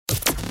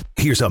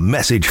Here's a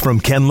message from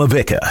Ken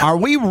LaVicka. Are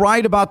we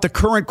right about the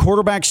current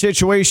quarterback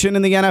situation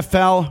in the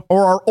NFL,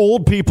 or are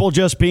old people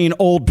just being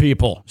old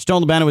people?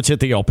 Stone Lebanowitz hit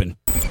the open.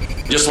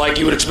 Just like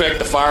you would expect,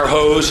 the fire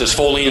hose is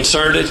fully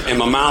inserted in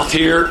my mouth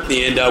here,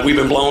 and we've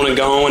been blowing and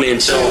going, and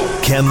so...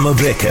 Ken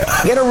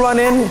LaVicka. Get a run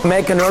in,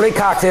 make an early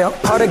cocktail,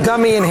 cut a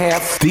gummy in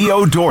half.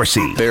 Theo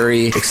Dorsey.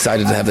 Very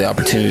excited to have the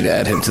opportunity to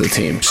add him to the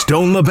team.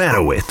 Stone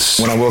Lebanowitz.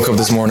 When I woke up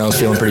this morning, I was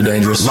feeling pretty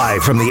dangerous.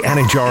 Live from the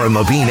Anajar and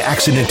Levine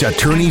Accident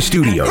Attorney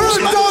Studios. It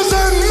doesn't matter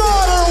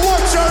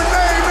what your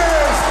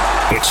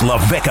name is! It's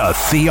LaVicka,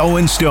 Theo,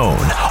 and Stone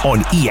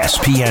on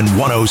ESPN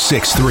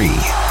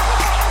 106.3.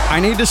 I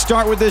need to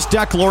start with this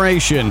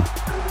declaration.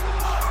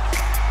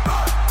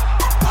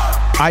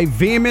 I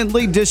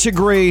vehemently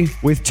disagree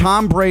with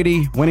Tom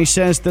Brady when he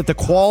says that the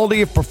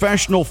quality of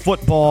professional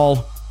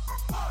football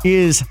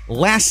is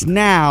less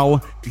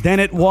now than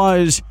it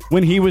was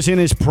when he was in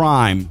his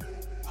prime.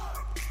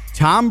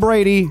 Tom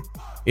Brady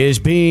is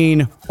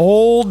being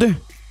old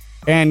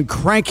and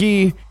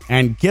cranky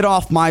and get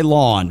off my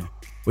lawn.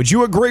 Would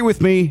you agree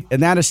with me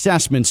in that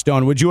assessment,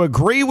 Stone? Would you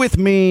agree with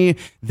me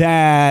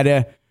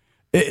that...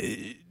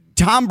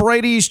 Tom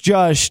Brady's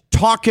just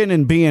talking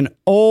and being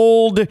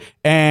old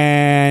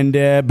and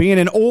being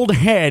an old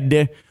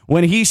head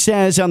when he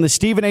says on the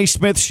Stephen A.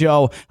 Smith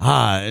show,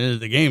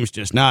 the game's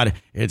just not,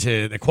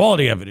 the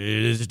quality of it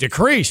is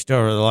decreased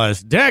over the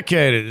last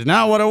decade. It's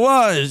not what it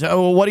was.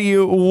 What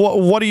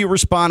do you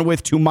respond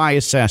with to my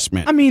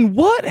assessment? I mean,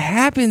 what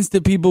happens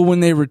to people when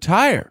they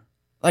retire?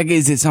 Like,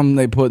 is it something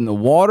they put in the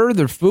water,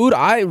 their food?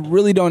 I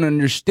really don't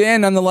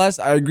understand. Nonetheless,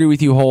 I agree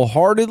with you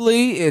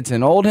wholeheartedly. It's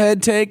an old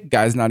head take.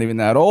 Guy's not even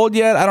that old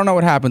yet. I don't know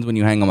what happens when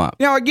you hang him up.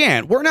 Now,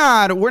 again, we're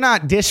not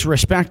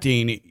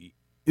disrespecting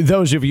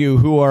those of you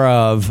who are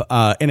of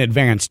an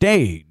advanced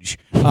age.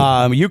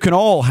 You can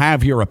all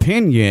have your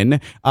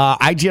opinion.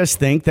 I just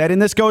think that,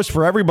 and this goes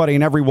for everybody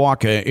in every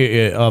walk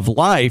of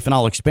life, and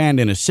I'll expand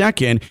in a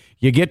second,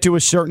 you get to a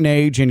certain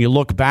age and you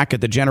look back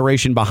at the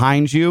generation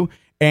behind you,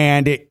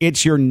 and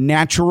it's your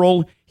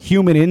natural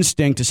human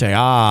instinct to say,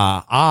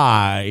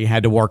 I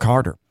had to work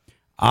harder.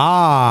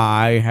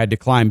 I had to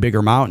climb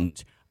bigger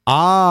mountains.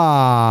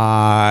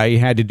 I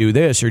had to do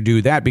this or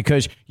do that,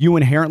 because you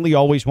inherently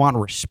always want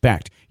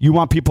respect. You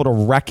want people to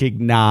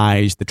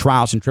recognize the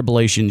trials and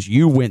tribulations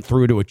you went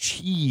through to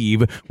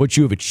achieve what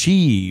you have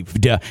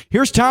achieved.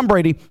 Here's Tom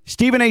Brady,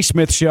 Stephen A.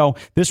 Smith Show.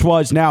 This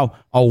was now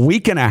a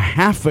week and a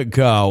half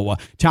ago.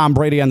 Tom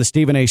Brady on the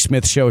Stephen A.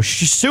 Smith Show.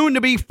 Soon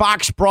to be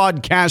Fox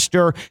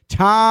broadcaster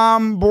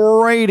Tom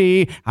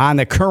Brady on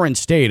the current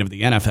state of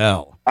the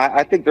NFL.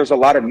 I think there's a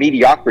lot of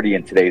mediocrity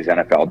in today's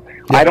NFL.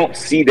 Yeah. I don't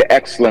see the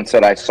excellence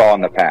that I saw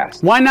in the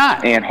past. Why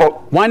not?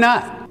 Why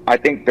not? I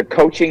think the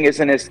coaching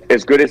isn't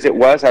as good as it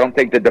was. I don't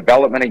think the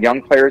development of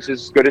young players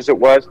is as good as it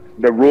was.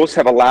 The rules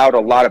have allowed a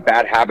lot of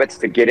bad habits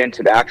to get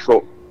into the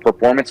actual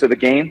performance of the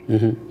game.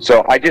 Mm-hmm.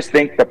 So I just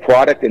think the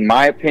product, in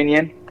my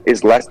opinion,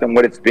 is less than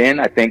what it's been.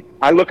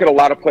 I look at a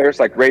lot of players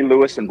like Ray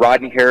Lewis and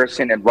Rodney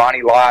Harrison and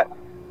Ronnie Lott,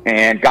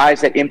 and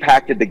guys that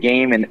impacted the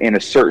game in a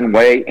certain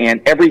way,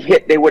 and every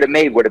hit they would have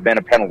made would have been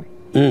a penalty.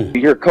 You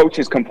hear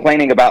coaches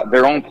complaining about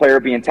their own player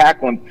being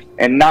tackled,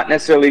 and not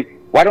necessarily,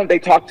 why don't they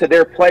talk to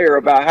their player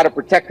about how to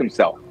protect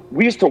himself?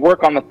 We used to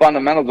work on the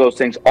fundamentals of those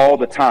things all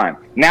the time.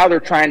 Now they're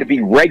trying to be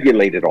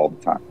regulated all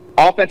the time.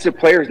 Offensive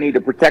players need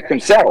to protect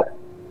themselves.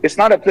 It's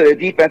not up to a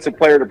defensive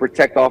player to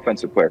protect the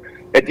offensive player.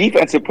 A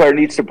defensive player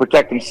needs to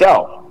protect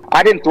himself.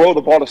 I didn't throw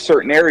the ball to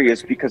certain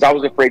areas because I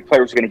was afraid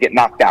players were going to get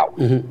knocked out.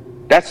 Mm-hmm.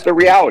 That's the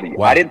reality.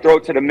 Wow. I didn't throw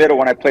it to the middle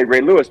when I played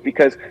Ray Lewis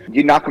because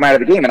you knock him out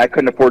of the game, and I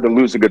couldn't afford to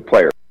lose a good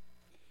player.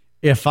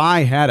 If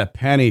I had a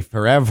penny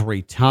for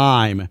every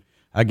time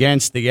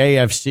against the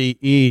AFC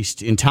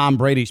East in Tom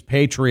Brady's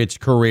Patriots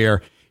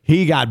career,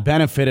 he got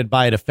benefited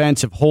by a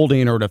defensive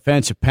holding or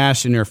defensive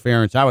pass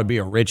interference, I would be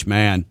a rich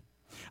man.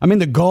 I mean,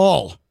 the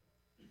gall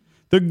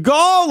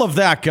of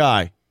that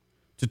guy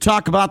to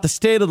talk about the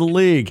state of the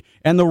league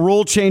and the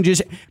rule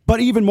changes, but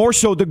even more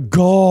so the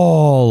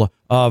gall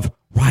of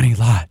Ronnie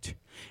Lott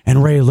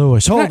and Ray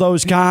Lewis.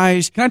 Those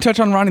guys. Can I touch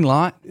on Ronnie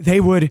Lott?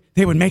 They would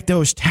make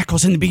those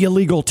tackles and be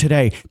illegal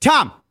today.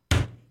 Tom!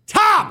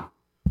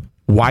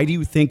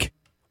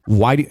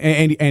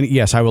 And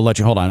yes, I will let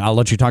you, hold on. I'll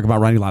let you talk about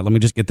Ronnie Lott. Let me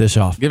just get this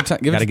off. Got to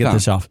get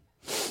this off.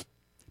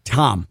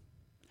 Tom,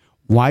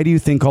 why do you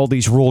think all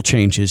these rule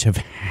changes have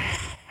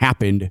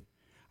happened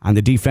on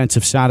the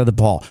defensive side of the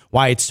ball?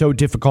 Why it's so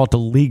difficult to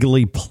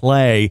legally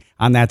play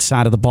on that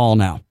side of the ball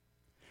now?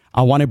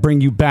 I want to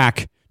bring you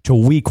back to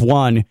week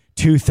 1,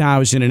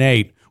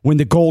 2008, when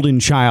the golden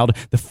child,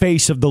 the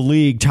face of the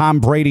league, Tom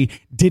Brady,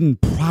 didn't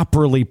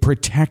properly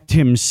protect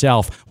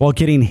himself while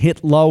getting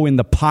hit low in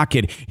the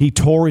pocket. He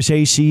tore his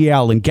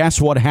ACL, and guess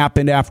what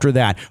happened after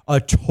that? A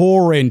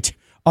torrent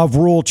of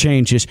rule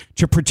changes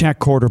to protect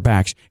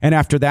quarterbacks. And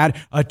after that,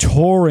 a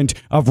torrent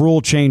of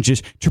rule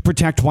changes to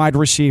protect wide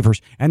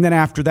receivers. And then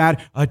after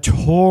that, a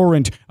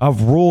torrent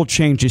of rule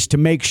changes to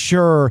make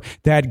sure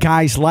that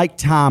guys like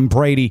Tom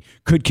Brady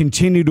could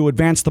continue to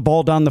advance the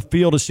ball down the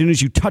field. As soon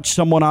as you touch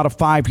someone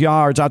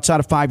outside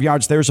of 5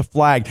 yards, there's a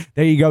flag.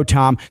 There you go,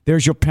 Tom.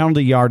 There's your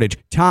penalty yardage.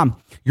 Tom,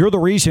 you're the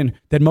reason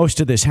that most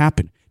of this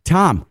happened.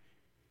 Tom,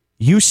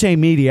 you say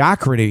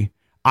mediocrity.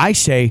 I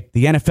say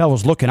the NFL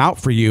was looking out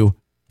for you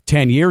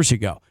 10 years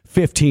ago,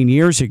 15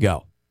 years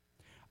ago.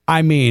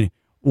 I mean,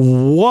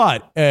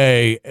 read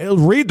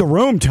the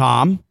room,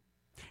 Tom.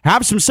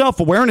 Have some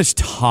self-awareness,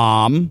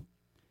 Tom.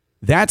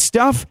 That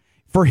stuff,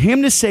 for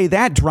him to say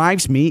that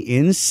drives me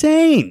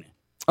insane.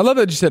 I love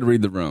that you said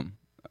read the room.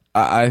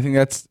 I think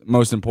that's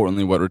most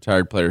importantly what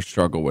retired players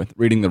struggle with,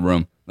 reading the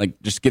room,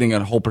 like just getting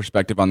a whole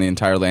perspective on the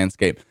entire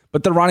landscape.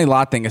 But the Ronnie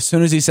Lott thing, as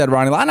soon as he said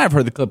Ronnie Lott, and I've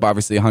heard the clip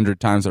obviously 100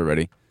 times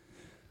already.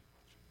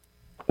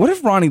 What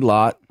if Ronnie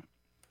Lott,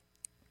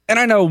 and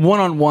I know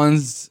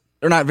one-on-ones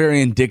are not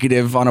very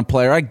indicative on a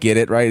player. I get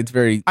it, right? It's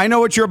very... I know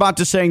what you're about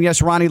to say, and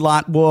yes, Ronnie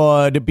Lott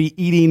would be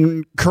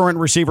eating current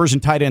receivers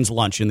and tight ends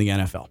lunch in the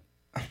NFL.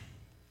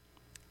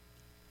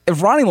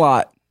 If Ronnie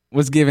Lott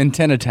was given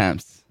 10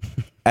 attempts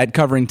at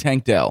covering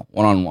Tank Dell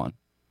one-on-one,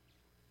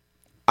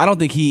 I don't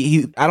think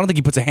he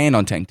puts a hand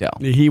on Tank Dell.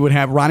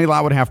 Ronnie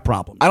Lott would have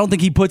problems. I don't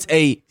think he puts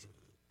a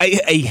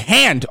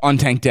hand on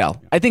Tank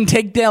Dell. I think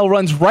Tank Dell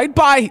runs right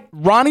by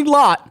Ronnie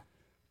Lott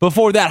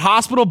before that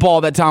hospital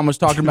ball that Tom was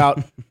talking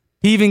about.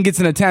 He even gets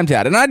an attempt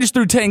at it. And I just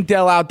threw Tank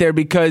Dell out there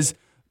because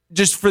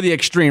just for the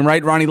extreme,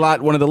 right? Ronnie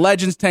Lott, one of the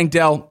legends, Tank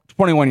Dell,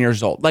 21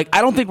 years old. Like,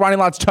 I don't think Ronnie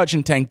Lott's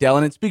touching Tank Dell,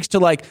 and it speaks to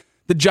like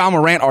the John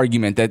Morant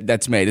argument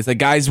that's made. It's like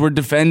guys were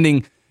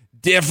defending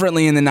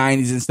differently in the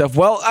 90s and stuff.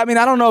 Well, I mean,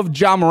 I don't know if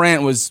John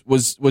Morant was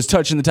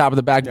touching the top of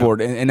the backboard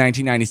in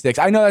 1996.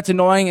 I know that's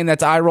annoying and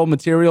that's eye roll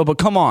material, but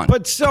come on.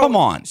 Come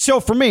on. So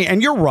for me,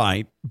 and you're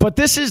right, but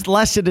this is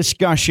less a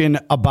discussion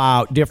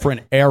about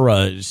different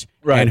eras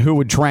and who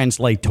would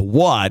translate to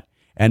what,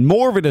 and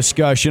more of a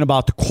discussion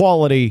about the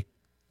quality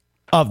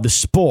of the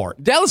sport.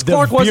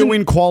 The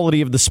viewing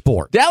quality of the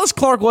sport. Dallas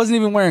Clark wasn't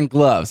even wearing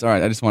gloves. All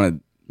right, I just wanted...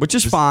 Which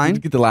is fine.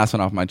 Get the last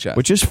one off my chest.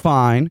 Which is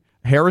fine.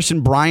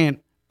 Harrison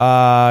Bryant,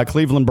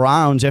 Cleveland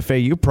Browns,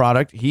 FAU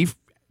product, he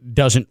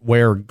doesn't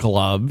wear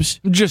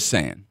gloves. Just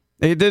saying.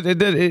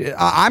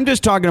 I'm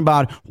just talking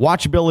about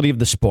watchability of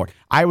the sport.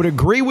 I would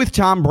agree with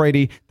Tom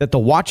Brady that the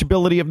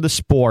watchability of the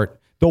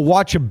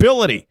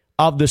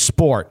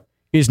sport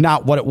is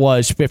not what it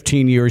was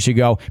 15 years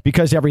ago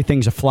because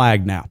everything's a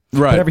flag now.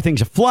 Right. But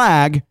everything's a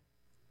flag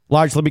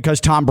largely because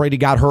Tom Brady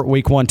got hurt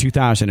week 1,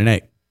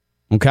 2008.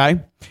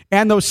 Okay?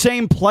 And those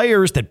same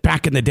players that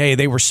back in the day,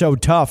 they were so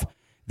tough,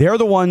 they're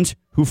the ones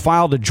who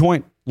filed a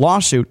joint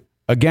lawsuit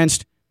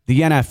against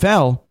the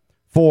NFL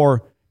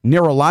for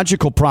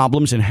neurological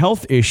problems and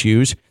health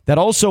issues that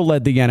also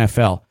led the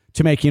NFL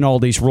to making all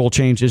these rule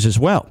changes as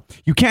well.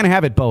 You can't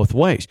have it both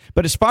ways.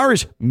 But as far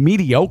as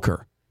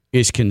mediocre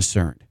is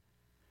concerned,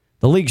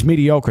 the league's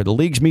mediocre. The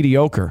league's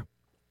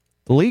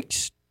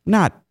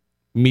not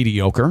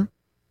mediocre.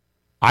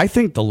 I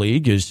think the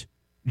league is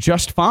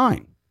just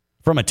fine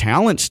from a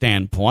talent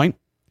standpoint,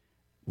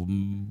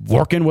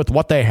 working with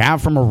what they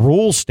have from a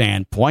rule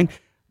standpoint.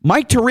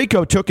 Mike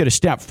Tirico took it a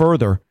step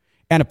further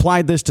and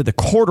applied this to the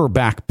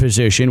quarterback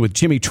position with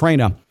Jimmy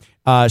Traina,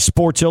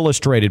 Sports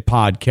Illustrated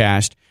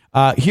podcast.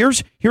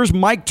 Here's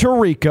Mike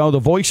Tirico, the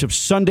voice of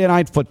Sunday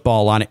Night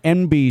Football on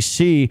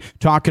NBC,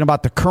 talking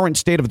about the current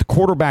state of the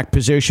quarterback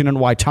position and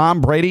why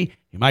Tom Brady,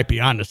 he might be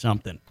onto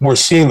something. We're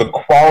seeing the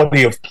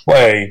quality of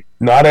play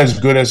not as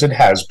good as it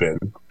has been,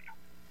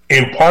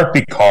 in part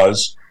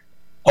because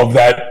of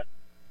that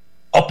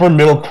upper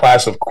middle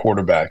class of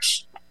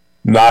quarterbacks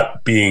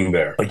not being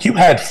there. Like, you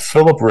had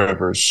Phillip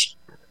Rivers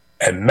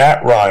and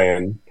Matt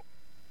Ryan,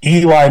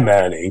 Eli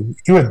Manning.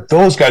 You had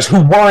those guys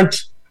who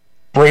weren't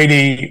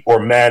Brady or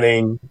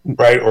Manning,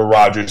 right, or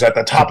Rodgers at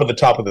the top of the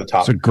top of the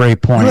top. That's a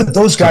great point. You had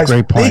those guys,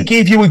 they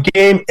gave you a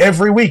game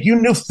every week. You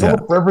knew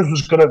Phillip Rivers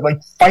was going to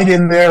fight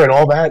in there and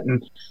all that,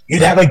 and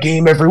you'd have a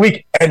game every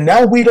week. And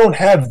now we don't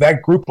have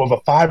that group of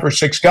 5 or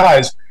 6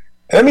 guys.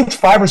 And that means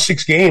 5 or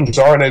 6 games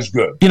aren't as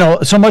good. You know,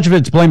 so much of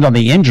it's blamed on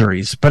the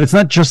injuries, but it's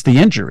not just the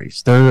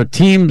injuries. There are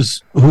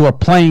teams who are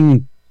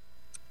playing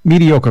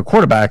mediocre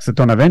quarterbacks that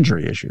don't have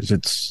injury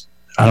issues.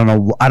 I don't know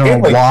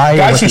why.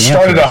 Guys who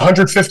started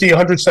 150,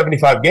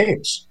 175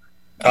 games,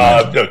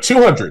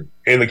 200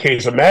 in the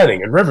case of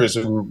Manning and Rivers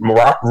and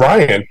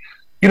Ryan.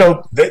 You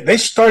know, they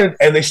started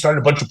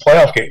a bunch of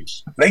playoff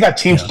games. They got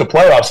teams to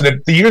playoffs,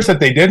 and the years that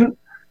they didn't,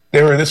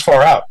 they were this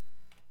far out.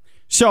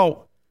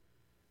 So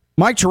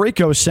Mike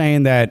Tirico is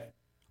saying that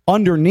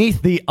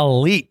underneath the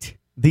elite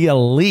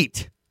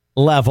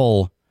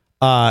level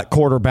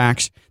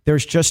quarterbacks,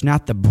 there's just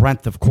not the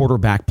breadth of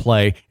quarterback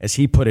play, as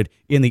he put it,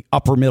 in the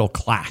upper middle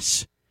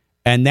class.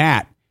 And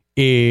that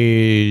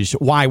is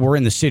why we're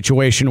in the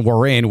situation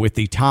we're in with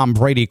the Tom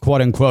Brady,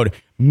 quote unquote,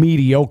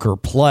 mediocre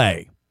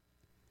play.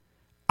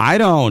 I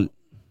don't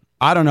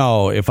I don't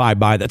know if I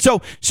buy that.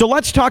 So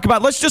let's talk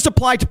about, let's just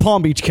apply to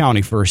Palm Beach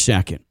County for a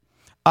second.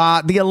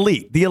 The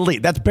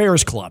elite, that's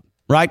Bears Club,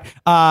 right?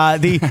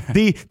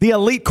 The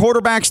elite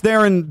quarterbacks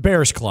there in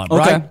Bears Club,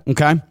 right?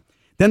 Okay.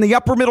 Then the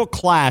upper middle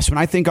class. When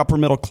I think upper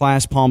middle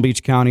class, Palm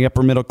Beach County,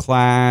 upper middle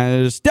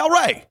class,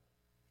 Delray.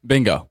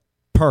 Bingo.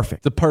 Perfect.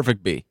 It's a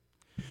perfect B.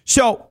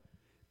 So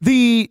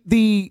the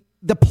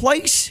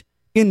place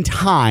in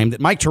time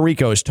that Mike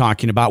Tirico is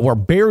talking about, where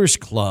Bears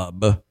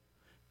Club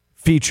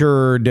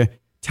featured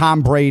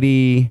Tom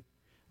Brady.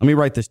 Let me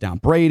write this down.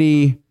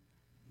 Brady,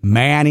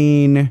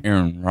 Manning,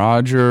 Aaron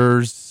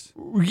Rodgers.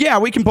 Yeah,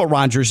 we can put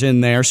Rodgers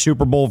in there.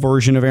 Super Bowl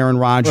version of Aaron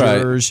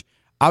Rodgers.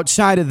 Right.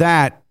 Outside of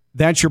that,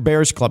 that's your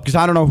Bears Club, because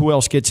I don't know who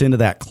else gets into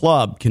that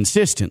club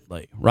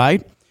consistently,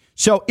 right?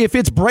 So if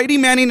it's Brady,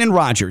 Manning, and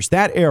Rodgers,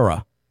 that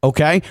era,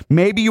 okay,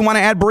 maybe you want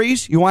to add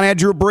Brees? You want to add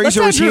Drew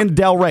Brees, or is he in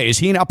Delray? Is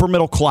he in upper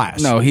middle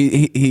class? No,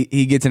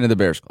 he gets into the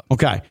Bears Club.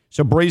 Okay,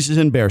 so Brees is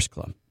in Bears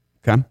Club.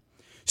 Okay,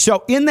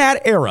 so in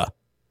that era,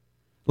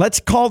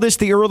 let's call this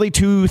the early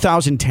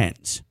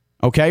 2010s,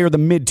 okay, or the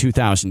mid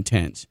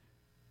 2010s,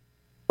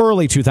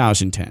 early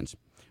 2010s.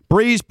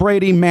 Brees,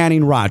 Brady,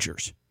 Manning,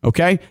 Rodgers.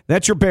 Okay,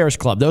 that's your Bears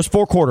Club. Those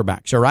 4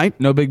 quarterbacks. All right.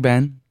 No Big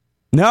Ben.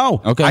 No.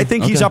 Okay. I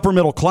think he's upper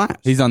middle class.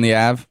 He's on the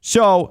Ave.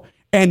 So,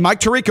 and Mike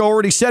Tirico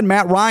already said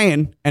Matt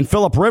Ryan and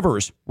Phillip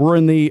Rivers were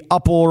in the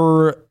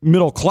upper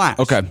middle class.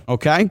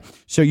 Okay.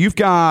 So you've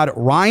got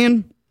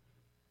Ryan.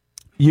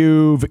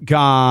 You've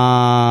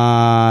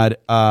got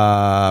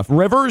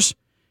Rivers.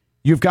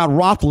 You've got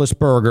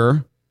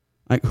Roethlisberger.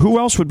 Like, who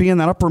else would be in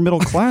that upper middle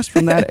class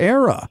from that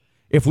era?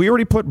 If we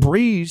already put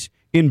Brees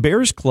in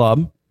Bears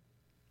Club,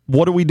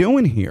 what are we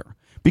doing here?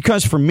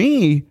 Because for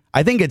me,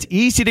 I think it's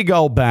easy to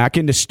go back,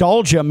 and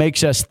nostalgia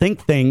makes us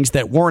think things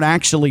that weren't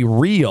actually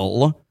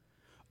real,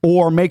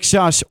 or makes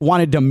us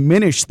want to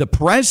diminish the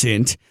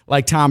present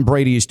like Tom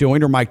Brady is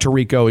doing or Mike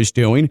Tirico is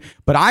doing.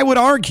 But I would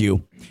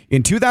argue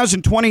in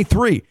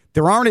 2023,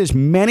 there aren't as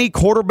many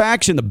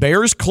quarterbacks in the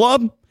Bears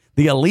Club,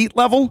 the elite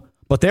level,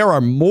 but there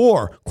are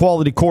more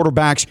quality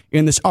quarterbacks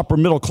in this upper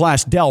middle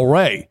class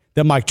Delray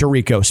that Mike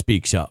Tirico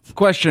speaks of.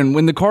 Question: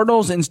 when the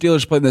Cardinals and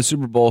Steelers played in the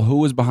Super Bowl, who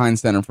was behind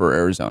center for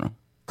Arizona?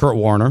 Kurt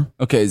Warner.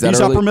 Okay, is that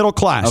he's early? Upper middle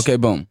class. Okay,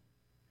 boom.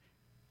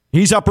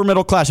 He's upper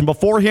middle class, and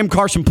before him,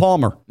 Carson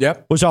Palmer.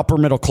 Yep, was upper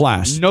middle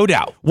class, no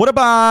doubt. What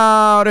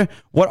about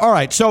what? All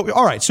right, so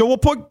we'll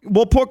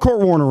put Kurt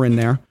Warner in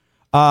there.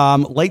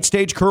 Late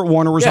stage Kurt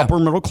Warner was upper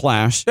middle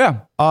class. Yeah.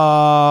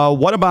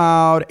 What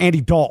about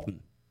Andy Dalton?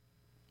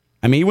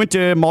 I mean, he went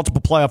to multiple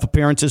playoff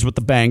appearances with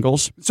the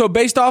Bengals. So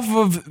based off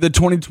of the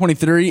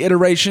 2023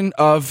 iteration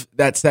of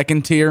that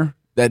second tier,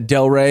 that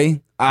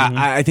Delray,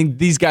 I think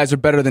these guys are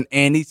better than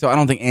Andy, so I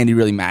don't think Andy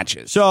really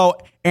matches. So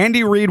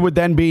Andy Reid would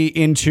then be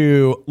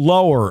into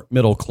lower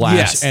middle class.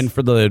 Yes. And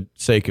for the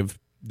sake of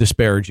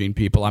disparaging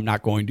people, I'm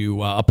not going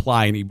to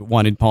apply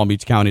anyone in Palm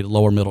Beach County to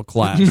lower middle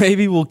class.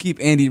 Maybe we'll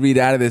keep Andy Reid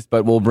out of this,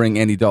 but we'll bring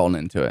Andy Dalton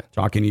into it.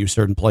 Talking to you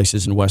certain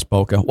places in West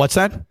Boca. What's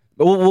that?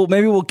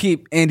 Maybe we'll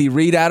keep Andy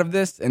Reid out of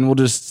this, and we'll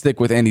just stick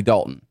with Andy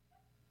Dalton.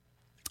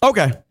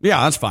 Okay.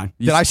 Yeah, that's fine.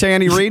 Did I say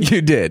Andy Reid?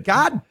 You did.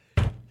 God,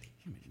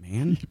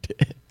 man. You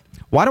did.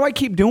 Why do I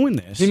keep doing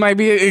this? He might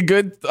be a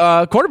good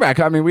quarterback.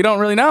 I mean, we don't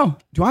really know.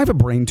 Do I have a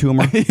brain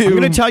tumor? I'm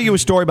going to tell you a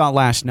story about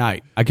last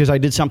night, because I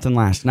did something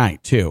last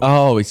night, too.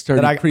 Oh, he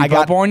started to creep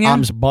up on you? I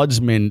got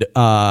ombudsmaned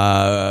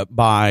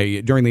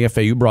during the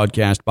FAU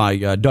broadcast by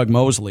Doug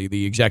Mosley,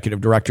 the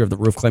executive director of the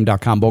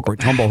roofclaim.com Boca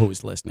Raton, who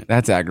was listening.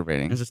 That's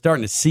aggravating. It's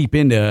starting to seep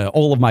into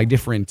all of my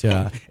different...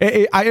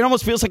 it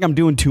almost feels like I'm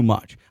doing too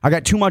much. I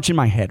got too much in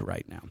my head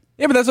right now.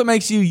 Yeah, but that's what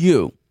makes you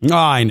you. Oh,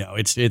 I know.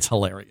 It's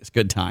hilarious.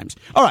 Good times.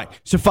 All right,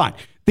 so fine.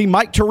 The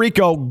Mike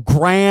Tirico,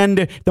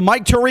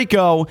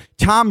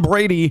 Tom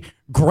Brady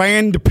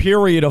grand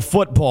period of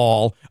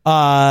football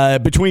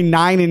between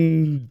 9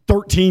 and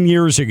 13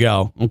 years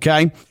ago,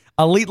 okay?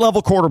 Elite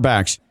level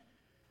quarterbacks.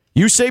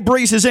 You say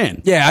Brees is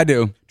in. Yeah, I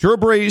do. Drew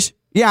Brees.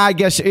 Yeah, I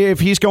guess if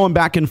he's going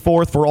back and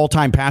forth for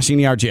all-time passing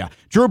yards, yeah.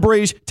 Drew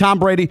Brees, Tom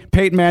Brady,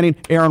 Peyton Manning,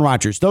 Aaron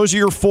Rodgers. Those are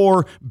your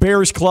 4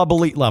 Bears Club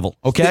elite level,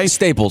 okay?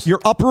 Staples. Your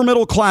upper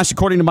middle class,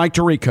 according to Mike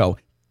Tirico.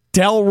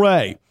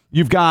 Delray.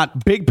 You've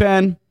got Big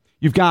Ben.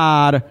 You've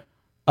got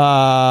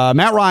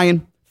Matt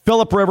Ryan,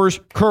 Phillip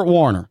Rivers, Kurt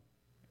Warner.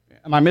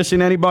 Am I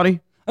missing anybody?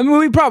 I mean,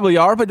 we probably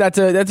are, but that's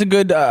a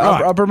good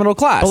upper middle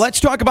class. But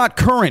let's talk about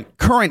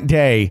current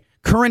day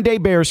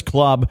Bears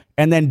Club,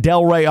 and then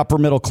Delray upper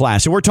middle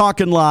class. So we're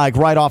talking like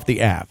right off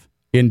the Ave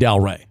in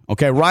Delray.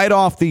 Okay, right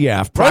off the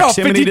Ave.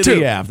 Proximity to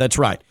the Ave. That's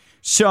right.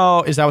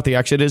 So is that what the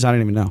exit is? I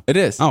don't even know. It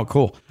is. Oh,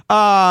 cool.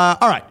 All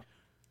right.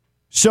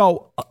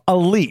 So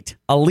elite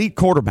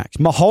quarterbacks.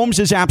 Mahomes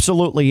is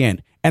absolutely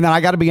in. And then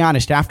I got to be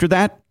honest, after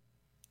that,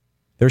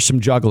 there's some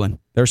juggling.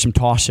 There's some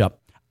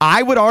toss-up.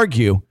 I would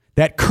argue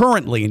that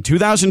currently in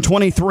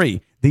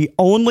 2023, the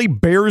only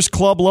Bears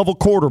Club level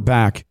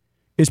quarterback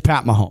is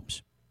Pat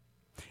Mahomes.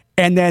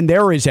 And then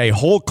there is a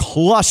whole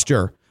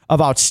cluster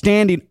of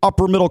outstanding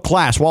upper middle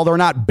class. While they're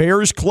not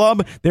Bears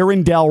Club, they're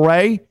in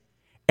Delray.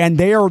 And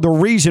they are the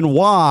reason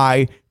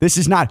why this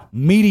is not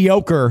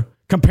mediocre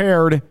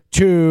compared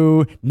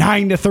to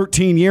 9 to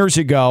 13 years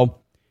ago,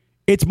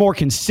 it's more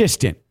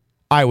consistent,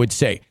 I would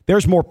say.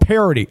 There's more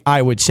parity,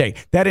 I would say.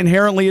 That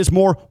inherently is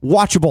more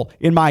watchable,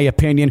 in my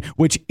opinion,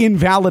 which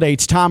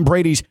invalidates Tom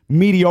Brady's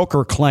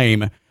mediocre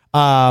claim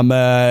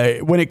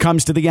when it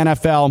comes to the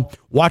NFL,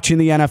 watching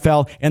the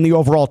NFL, and the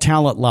overall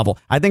talent level.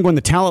 I think when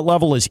the talent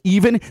level is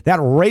even, that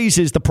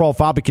raises the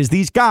profile because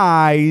these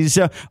guys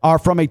are,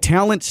 from a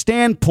talent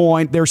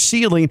standpoint, their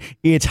ceiling,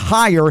 it's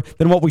higher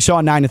than what we saw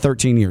 9 to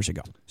 13 years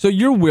ago. So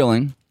you're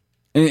willing,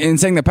 in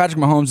saying that Patrick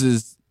Mahomes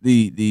is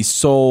the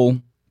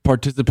sole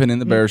participant in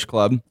the Bears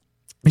Club.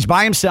 He's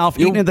by himself,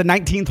 eating at the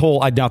 19th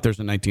hole. I doubt there's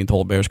a 19th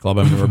hole at Bears Club.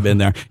 I've never been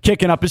there.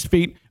 Kicking up his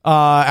feet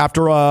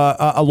after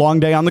a long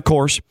day on the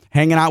course,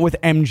 hanging out with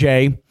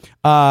MJ.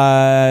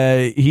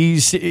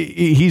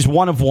 He's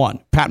one of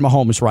one, Pat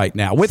Mahomes right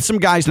now, with some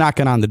guys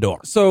knocking on the door.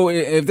 So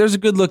if there's a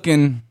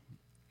good-looking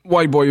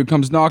white boy who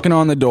comes knocking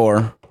on the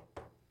door,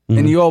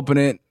 and you open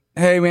it,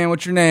 hey, man,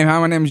 what's your name? Hi,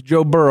 my name's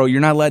Joe Burrow.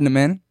 You're not letting him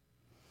in?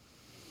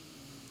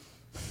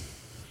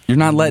 You're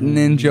not letting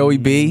in Joey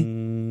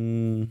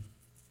B?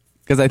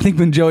 Because I think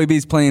when Joey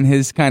B's playing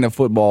his kind of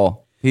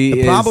football,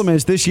 the problem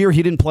is this year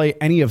he didn't play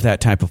any of that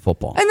type of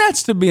football. And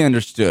that's to be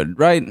understood,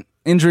 right?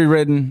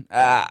 Injury-ridden.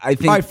 I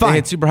think they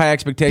had super high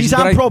expectations. He's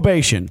on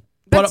probation.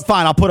 But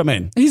fine, I'll put him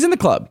in. He's in the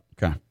club.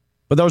 Okay.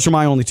 But those are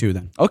my only two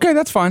then. Okay,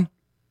 that's fine.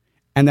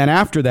 And then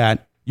after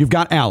that, you've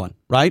got Allen,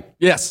 right?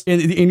 Yes.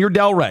 In your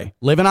Delray,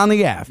 living on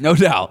the Ave. No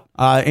doubt.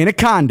 In a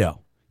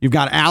condo. You've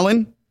got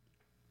Allen.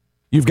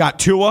 You've got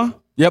Tua.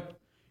 Yep.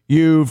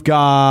 You've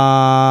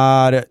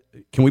got...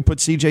 Can we put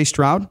C.J.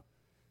 Stroud?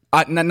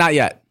 Not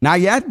yet. Not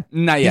yet?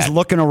 Not yet. He's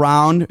looking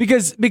around.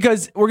 Because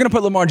we're going to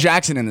put Lamar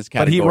Jackson in this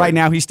category. But right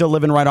now, he's still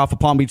living right off of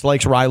Palm Beach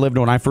Lakes where I lived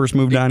when I first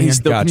moved down here. He's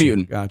still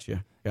commuting.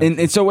 Gotcha.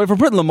 And so if we're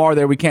putting Lamar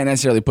there, we can't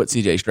necessarily put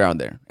C.J. Stroud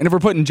there. And if we're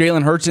putting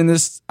Jalen Hurts in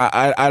this,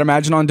 I'd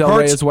imagine on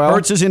Delray as well.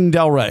 Hurts is in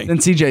Delray. Then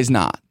C.J.'s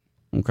not.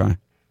 Okay.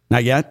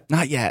 Not yet?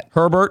 Not yet.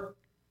 Herbert?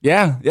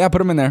 Yeah, put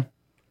him in there.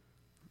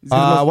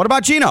 What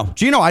about Geno?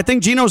 I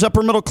think Geno's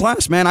upper middle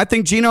class, man. I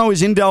think Geno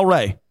is in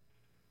Delray.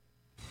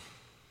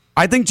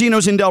 I think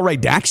Geno's in Delray.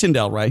 Dak's in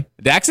Delray.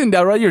 Dak's in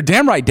Delray? You're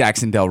damn right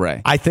Dak's in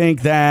Delray. I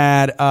think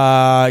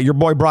that your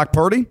boy Brock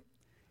Purdy,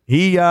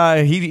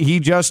 he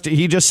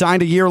just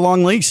signed a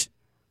year-long lease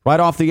right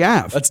off the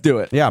Ave. Let's do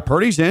it. Yeah,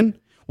 Purdy's in.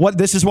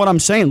 This is what I'm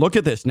saying. Look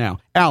at this now.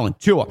 Allen,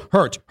 Tua,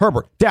 Hurts,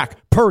 Herbert, Dak,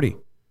 Purdy.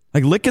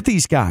 Like, look at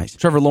these guys.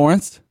 Trevor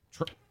Lawrence?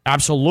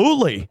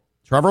 Absolutely.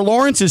 Trevor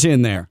Lawrence is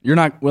in there. You're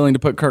not willing to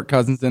put Kirk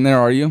Cousins in there,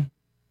 are you?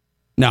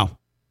 No.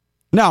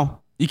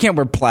 You can't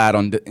wear plaid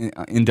in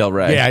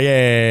Delray.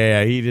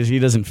 Yeah. He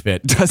doesn't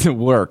fit. Doesn't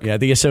work. Yeah,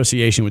 the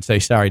association would say,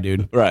 sorry,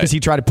 dude. Right. Because he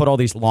tried to put all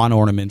these lawn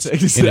ornaments in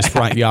his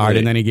front yard,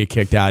 and then he get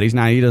kicked out. He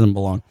doesn't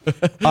belong.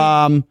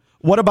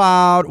 What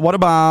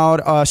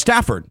about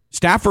Stafford?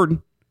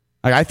 Stafford,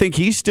 I think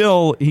he's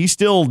still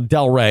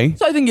Delray.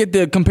 So I think you have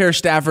to compare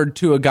Stafford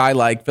to a guy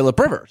like Phillip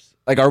Rivers.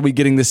 Like, are we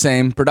getting the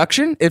same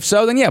production? If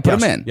so, then put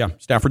him in. Yeah,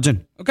 Stafford's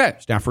in. Okay.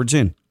 Stafford's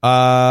in.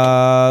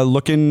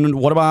 What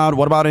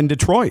about in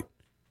Detroit?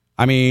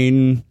 I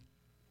mean,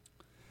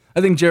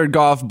 I think Jared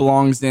Goff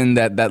belongs in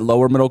that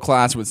lower middle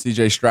class with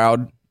C.J.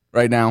 Stroud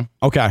right now.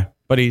 Okay,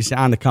 but he's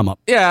on the come up.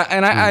 Yeah,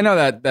 and I know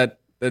that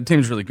the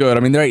team's really good. I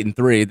mean, they're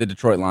 8-3, the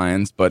Detroit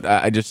Lions, but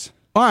I just...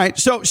 All right,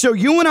 so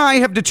you and I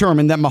have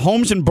determined that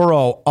Mahomes and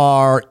Burrow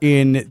are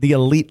in the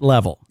elite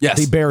level. Yes.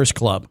 The Bears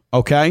club,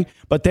 okay?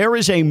 But there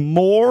is a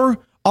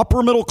more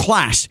upper middle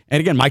class,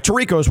 and again, Mike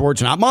Tirico's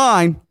words, not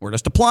mine. We're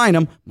just applying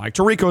them. Mike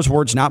Tirico's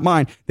words, not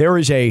mine. There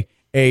is a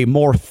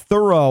more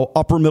thorough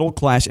upper middle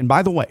class, and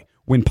by the way,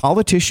 when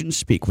politicians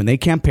speak, when they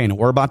campaign, and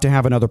we're about to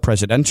have another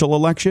presidential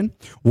election,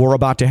 we're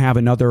about to have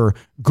another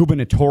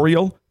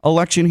gubernatorial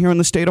election here in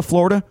the state of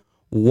Florida,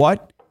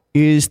 what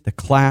is the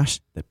class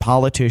that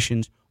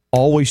politicians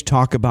always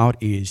talk about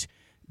is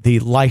the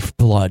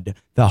lifeblood,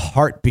 the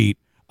heartbeat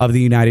of the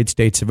United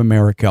States of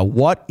America?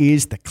 What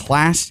is the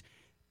class,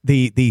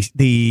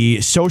 the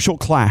social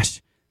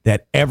class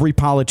that every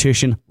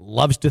politician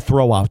loves to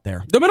throw out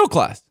there? The middle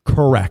class.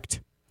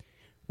 Correct.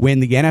 When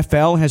the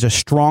NFL has a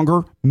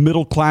stronger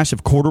middle class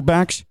of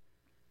quarterbacks,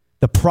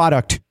 the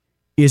product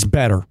is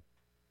better.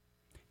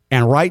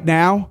 And right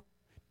now,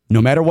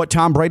 no matter what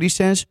Tom Brady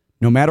says,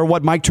 no matter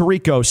what Mike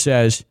Tirico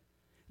says,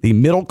 the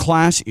middle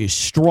class is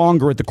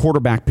stronger at the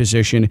quarterback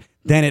position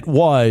than it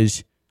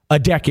was a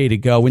decade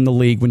ago in the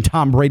league when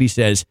Tom Brady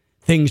says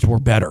things were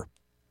better.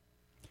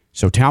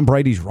 So Tom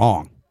Brady's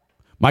wrong.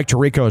 Mike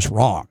Tirico's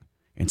wrong.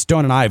 And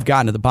Stone and I have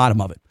gotten to the bottom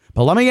of it.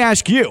 But let me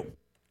ask you,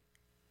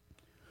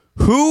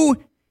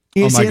 who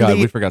is oh my God,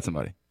 we forgot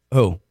somebody.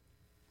 Who?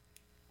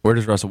 Where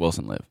does Russell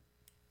Wilson live?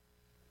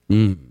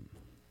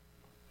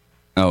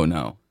 Oh,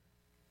 no.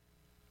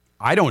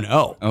 I don't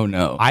know. Oh,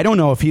 no. I don't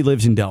know if he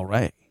lives in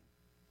Delray.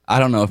 I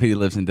don't know if he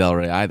lives in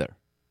Delray either.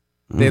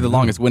 They have the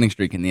longest winning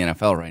streak in the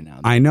NFL right now.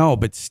 I know,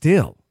 but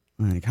still,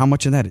 like, how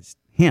much of that is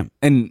him?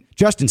 And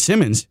Justin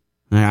Simmons,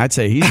 I'd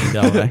say he's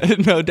in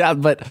Delray. No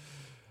doubt, but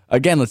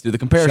again, let's do the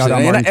comparison. Shout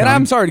out and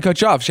I'm sorry to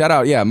cut you off. Shout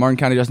out, Martin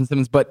County, Justin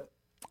Simmons. But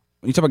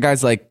when you talk about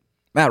guys like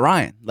Matt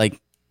Ryan. Like,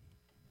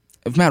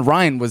 if Matt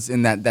Ryan was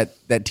in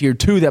that tier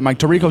 2 that Mike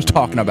Tirico's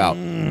talking about,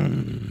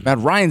 Matt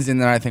Ryan's in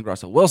there, I think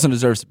Russell Wilson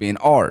deserves to be in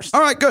ours.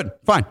 All right, good.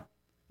 Fine.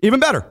 Even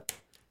better.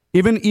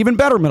 Even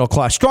better middle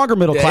class. Stronger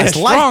middle class.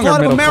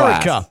 Lifeblood of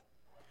America. Class.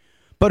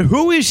 But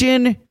who is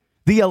in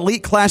the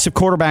elite class of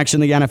quarterbacks in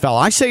the NFL?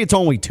 I say it's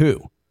only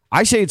 2.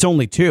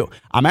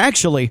 I'm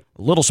actually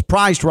a little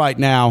surprised right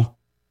now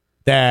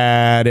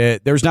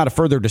that there's not a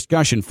further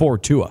discussion for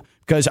Tua,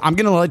 because I'm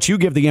going to let you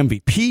give the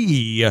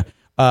MVP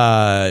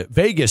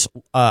Vegas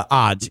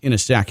odds in a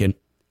second,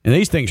 and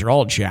these things are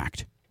all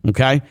jacked.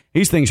 Okay,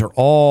 these things are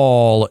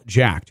all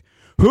jacked.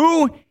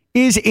 Who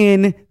is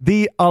in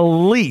the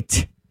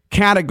elite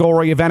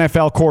category of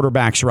NFL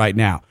quarterbacks right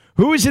now?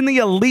 Who is in the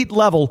elite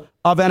level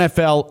of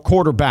NFL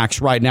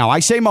quarterbacks right now? I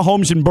say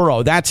Mahomes and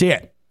Burrow. That's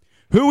it.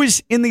 Who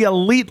is in the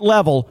elite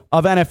level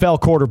of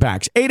NFL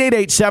quarterbacks?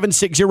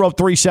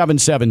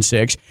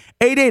 888-760-3776.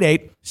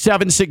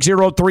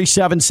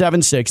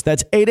 888-760-3776.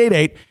 That's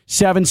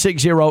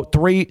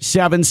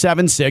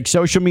 888-760-3776.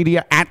 Social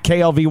media at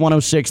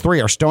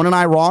KLV1063. Are Stone and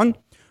I wrong?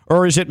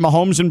 Or is it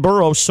Mahomes and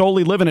Burrow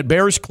solely living at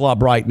Bears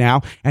Club right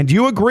now? And do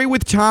you agree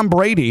with Tom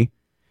Brady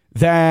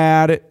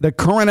that the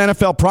current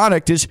NFL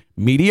product is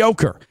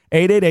mediocre?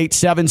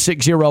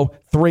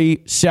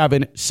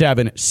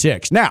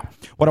 888-760-3776. Now,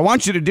 what I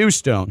want you to do,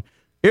 Stone,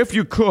 if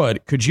you could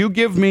you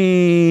give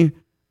me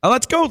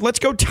let's go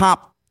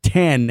top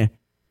 10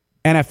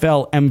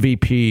 NFL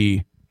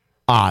MVP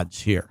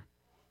odds here.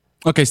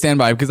 Okay, stand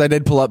by, because I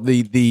did pull up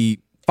the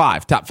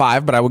top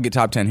 5, but I will get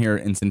top 10 here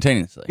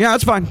instantaneously. Yeah,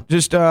 that's fine.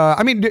 Just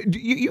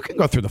you can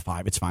go through the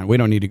 5. It's fine. We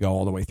don't need to go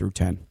all the way through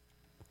 10.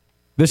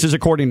 This is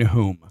according to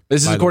whom?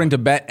 This is according to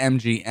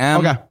BetMGM.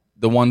 Okay.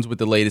 The ones with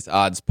the latest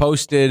odds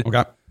posted.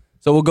 Okay.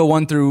 So we'll go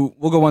 1 through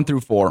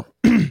 4.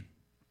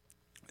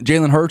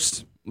 Jalen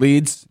Hurts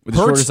leads with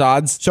the shortest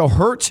odds. So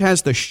Hurts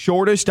has the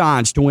shortest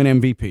odds to win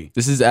MVP.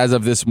 This is as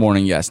of this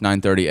morning, yes,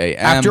 9:30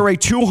 a.m. After a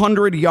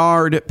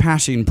 200-yard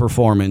passing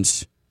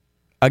performance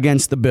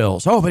against the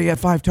Bills. Oh, but he had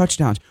 5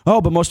 touchdowns.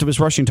 Oh, but most of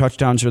his rushing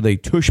touchdowns are the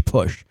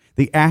tush-push,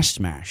 the ass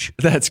smash.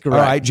 That's correct.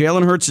 All right,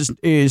 Jalen Hurts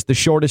is the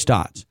shortest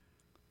odds.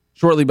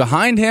 Shortly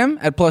behind him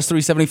at plus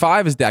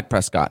 375 is Dak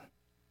Prescott,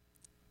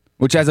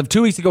 which as of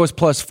 2 weeks ago was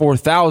plus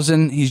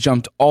 4,000. He's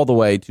jumped all the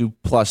way to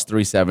plus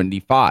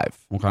 375.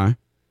 Okay.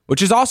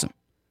 Which is awesome.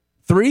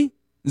 3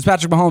 is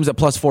Patrick Mahomes at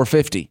plus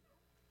 450.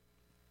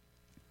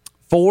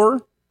 4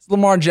 is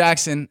Lamar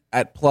Jackson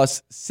at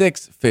plus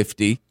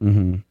 650.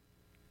 Mm-hmm.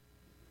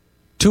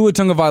 Tua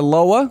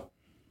Tagovailoa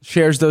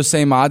shares those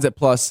same odds at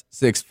plus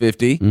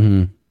 650.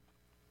 Mm-hmm.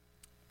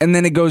 And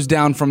then it goes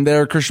down from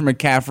there. Christian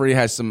McCaffrey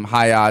has some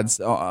high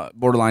odds,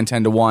 borderline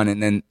 10-1,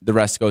 and then the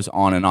rest goes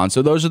on and on.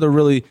 So those are the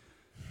really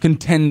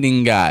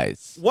contending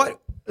guys.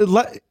 What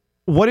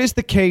is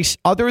the case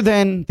other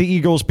than the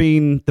Eagles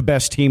being the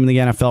best team in the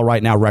NFL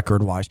right now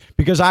record-wise?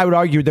 Because I would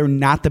argue they're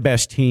not the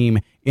best team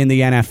in the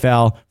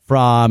NFL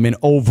from an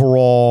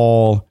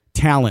overall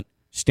talent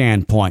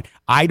standpoint.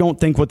 I don't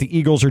think what the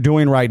Eagles are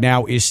doing right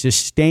now is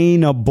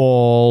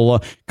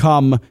sustainable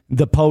come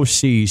the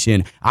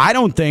postseason. I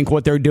don't think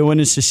what they're doing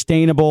is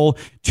sustainable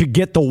to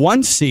get the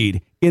 1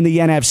 seed in the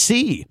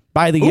NFC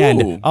by the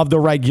end of the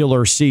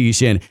regular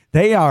season.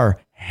 They are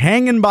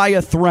hanging by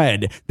a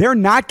thread. They're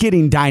not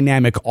getting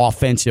dynamic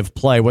offensive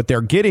play. What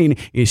they're getting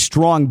is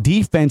strong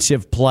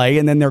defensive play,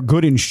 and then they're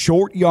good in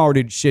short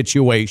yardage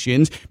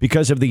situations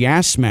because of the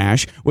ass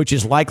smash, which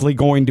is likely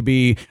going to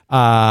be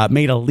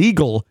made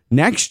illegal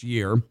next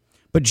year.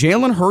 But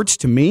Jalen Hurts,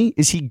 to me,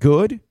 is he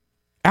good?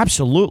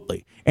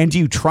 Absolutely. And do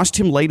you trust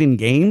him late in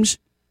games?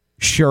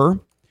 Sure.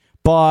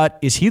 But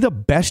is he the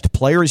best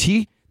player? Is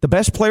he the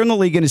best player in the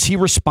league, and is he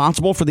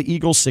responsible for the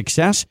Eagles'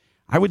 success?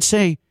 I would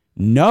say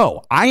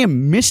no. I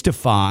am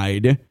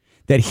mystified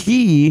that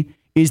he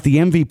is the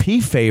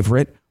MVP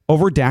favorite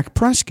over Dak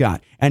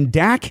Prescott. And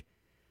Dak,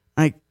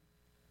 I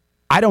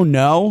don't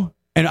know.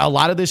 And a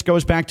lot of this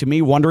goes back to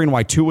me wondering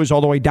why Tua is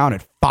all the way down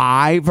at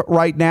 5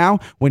 right now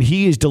when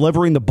he is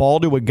delivering the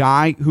ball to a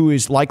guy who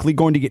is likely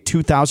going to get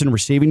 2,000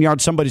 receiving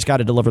yards. Somebody's got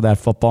to deliver that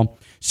football.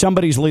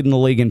 Somebody's leading the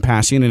league in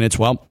passing, and it's,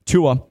 well,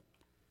 Tua.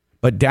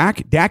 But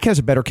Dak has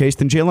a better case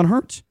than Jalen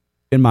Hurts,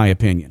 in my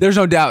opinion. There's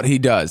no doubt he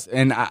does.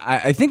 And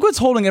I think what's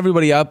holding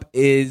everybody up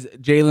is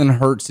Jalen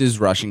Hurts'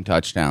 rushing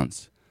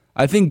touchdowns.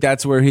 I think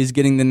that's where he's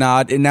getting the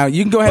nod. And now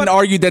you can go ahead and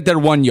argue that they're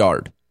 1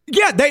 yard.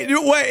 Yeah,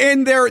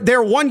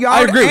 they're 1 yard,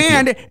 I agree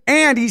with you.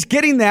 And he's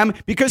getting them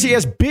because he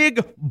has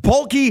big,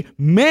 bulky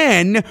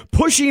men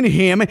pushing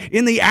him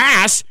in the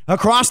ass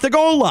across the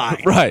goal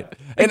line. Right.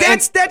 And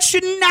that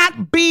should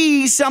not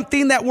be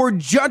something that we're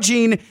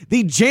judging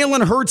the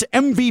Jalen Hurts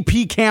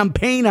MVP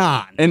campaign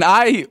on. And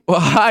I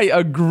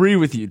agree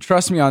with you.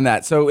 Trust me on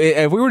that. So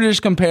if we were to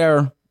just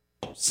compare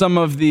some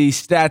of the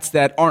stats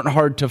that aren't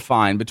hard to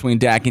find between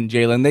Dak and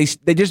Jalen,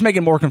 they just make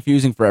it more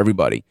confusing for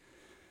everybody.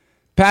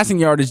 Passing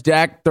yardage,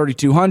 Dak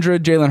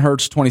 3,200, Jalen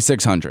Hurts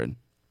 2,600.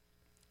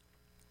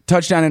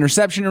 Touchdown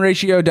interception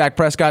ratio, Dak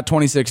Prescott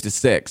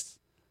 26-6.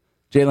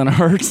 Jalen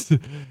Hurts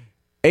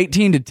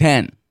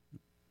 18-10.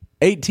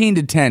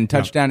 18-10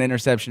 touchdown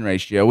interception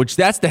ratio, which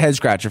that's the head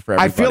scratcher for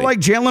everybody. I feel like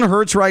Jalen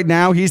Hurts right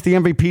now, he's the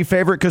MVP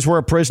favorite because we're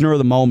a prisoner of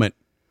the moment.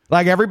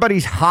 Like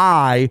everybody's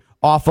high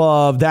off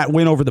of that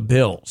win over the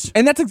Bills.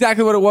 And that's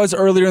exactly what it was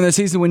earlier in the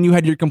season when you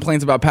had your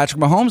complaints about Patrick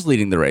Mahomes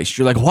leading the race.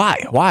 You're like,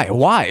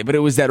 why? But it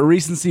was that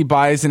recency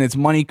bias and it's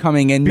money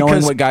coming in,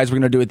 knowing what guys we're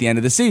going to do at the end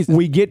of the season.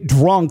 We get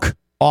drunk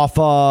off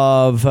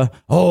of,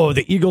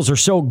 the Eagles are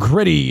so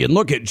gritty, and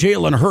look at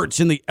Jalen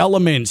Hurts in the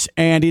elements,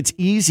 and it's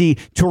easy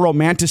to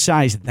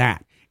romanticize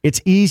that.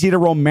 It's easy to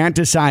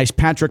romanticize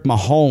Patrick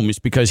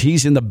Mahomes because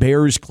he's in the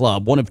Bears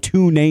club, one of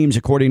two names,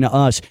 according to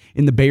us,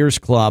 in the Bears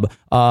club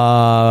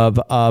of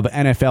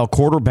NFL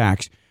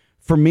quarterbacks.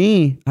 For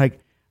me, I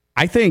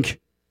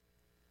think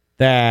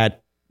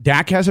that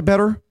Dak has a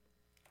better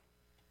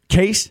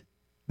case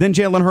than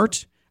Jalen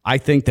Hurts. I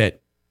think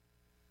that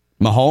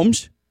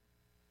Mahomes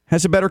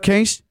has a better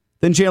case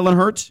than Jalen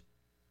Hurts.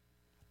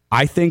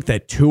 I think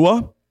that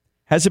Tua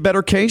has a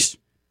better case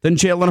than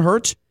Jalen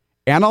Hurts.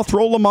 And I'll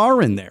throw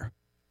Lamar in there.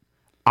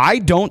 I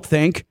don't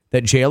think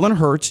that Jalen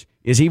Hurts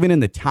is even in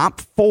the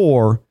top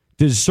 4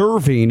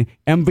 deserving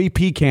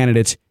MVP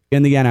candidates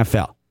in the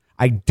NFL.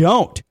 I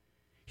don't.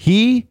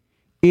 He's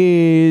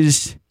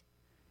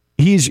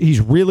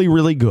really,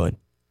 really good.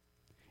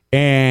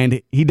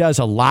 And he does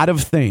a lot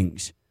of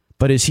things.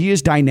 But is he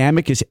as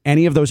dynamic as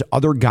any of those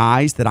other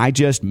guys that I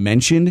just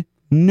mentioned?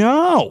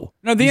 No.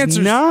 No, the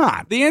answer's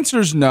not. The answer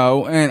is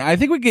no. And I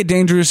think we get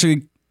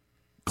dangerously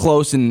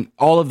close in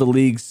all of the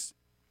leagues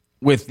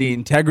with the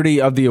integrity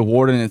of the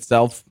award in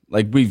itself.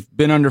 Like, we've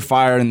been under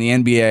fire in the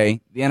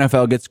NBA. The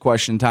NFL gets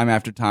questioned time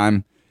after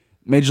time.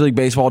 Major League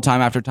Baseball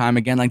time after time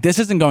again. Like, this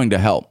isn't going to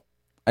help.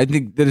 I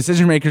think the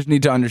decision makers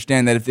need to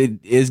understand that if it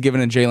is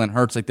given to Jalen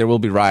Hurts, like, there will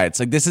be riots.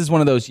 Like, this is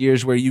one of those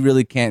years where you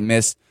really can't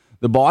miss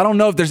the ball. I don't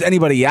know if there's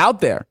anybody out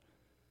there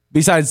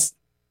besides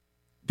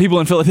people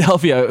in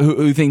Philadelphia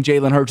who think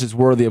Jalen Hurts is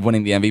worthy of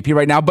winning the MVP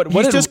right now. But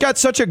he's just got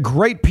such a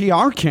great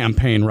PR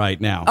campaign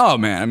right now. Oh,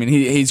 man. I mean,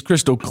 he's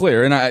crystal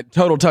clear. And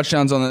total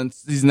touchdowns on the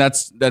season,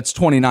 that's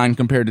 29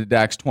 compared to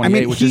Dak's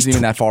 28, which isn't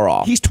even that far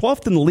off. He's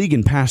 12th in the league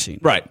in passing.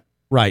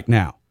 Right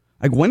now.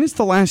 Like, when is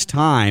the last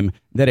time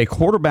that a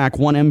quarterback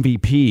won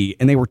MVP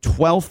and they were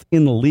 12th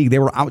in the league? They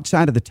were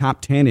outside of the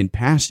top 10 in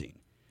passing.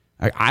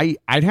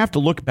 I'd have to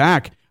look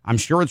back. I'm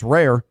sure it's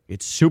rare.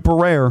 It's super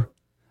rare.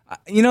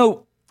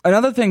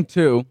 Another thing,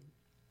 too,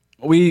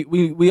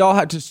 we all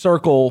had to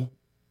circle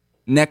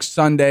next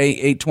Sunday,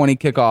 8:20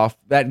 kickoff,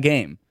 that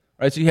game.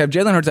 Right? So you have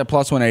Jalen Hurts at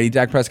plus 180,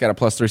 Dak Prescott at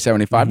plus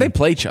 375. They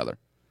play each other.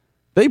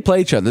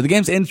 The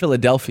game's in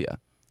Philadelphia.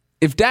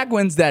 If Dak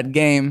wins that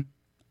game,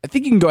 I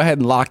think you can go ahead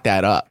and lock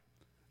that up.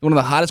 One of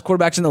the hottest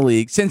quarterbacks in the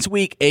league. Since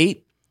week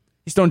 8,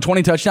 he's thrown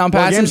 20 touchdown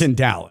passes. The game's in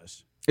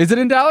Dallas. Is it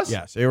in Dallas?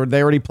 Yes. They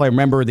already play.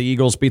 Remember, the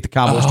Eagles beat the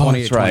Cowboys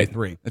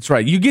 28-23. That's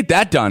right. You get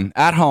that done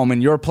at home in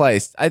your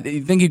place. I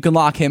think you can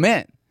lock him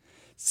in.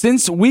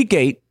 Since week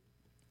 8,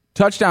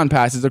 touchdown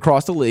passes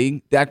across the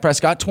league. Dak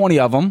Prescott, 20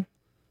 of them.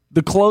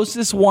 The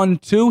closest one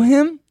to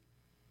him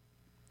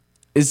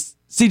is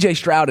C.J.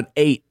 Stroud at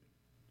 8.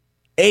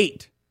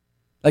 8.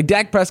 Like,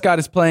 Dak Prescott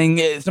is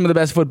playing some of the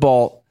best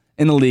football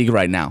in the league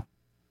right now.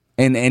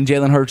 And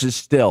Jalen Hurts is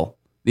still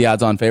the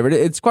odds-on favorite.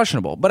 It's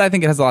questionable, but I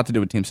think it has a lot to do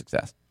with team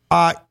success.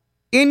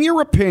 In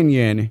your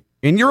opinion,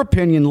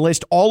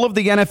 list all of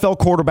the NFL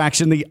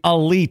quarterbacks in the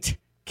elite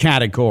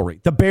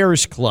category, the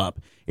Bears Club.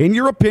 In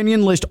your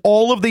opinion, list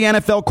all of the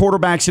NFL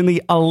quarterbacks in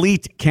the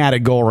elite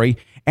category,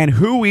 and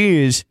who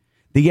is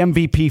the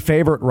MVP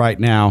favorite right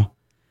now?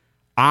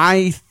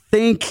 I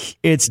think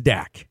it's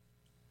Dak.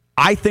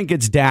 I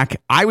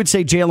would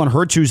say Jalen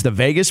Hurts, who's the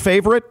Vegas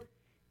favorite,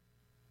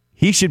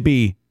 he should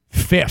be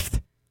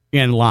 5th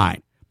in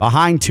line,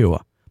 behind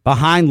Tua,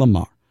 behind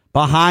Lamar,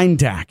 behind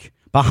Dak,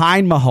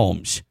 behind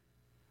Mahomes.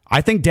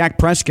 I think Dak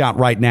Prescott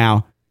right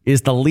now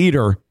is the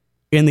leader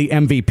in the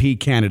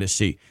MVP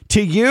candidacy.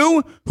 To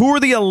you, who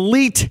are the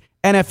elite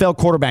NFL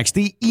quarterbacks?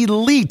 The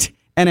elite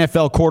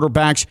NFL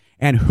quarterbacks,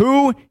 and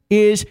who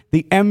is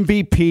the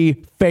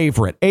MVP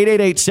favorite?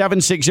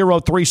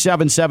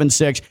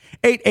 888-760-3776.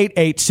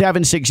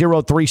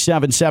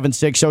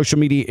 888-760-3776. Social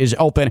media is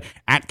open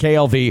at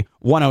KLV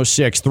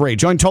 1063.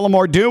 Join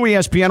Tullamore Dew,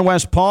 ESPN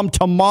West Palm,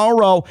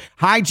 tomorrow.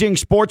 Hijinks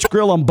Sports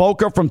Grill in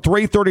Boca from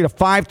 3:30 to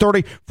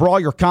 5:30 for all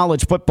your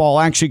college football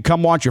action.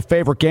 Come watch your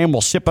favorite game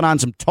while sipping on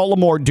some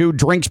Tullamore Dew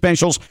drink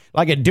specials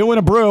like a Dew and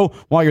a Brew.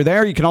 While you're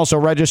there, you can also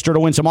register to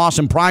win some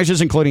awesome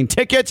prizes, including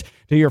tickets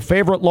to your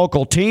favorite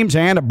local teams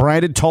and a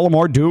branded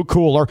Tullamore Dew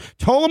cooler.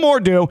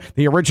 Tullamore Dew,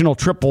 the original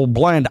triple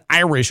blend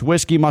Irish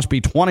whiskey, must be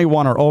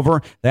 21 or over.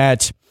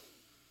 That's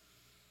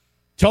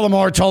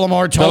Tullamore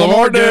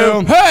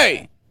Dew.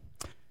 Hey!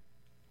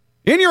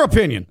 In your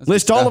opinion,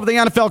 list all of the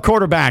NFL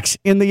quarterbacks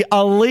in the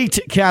elite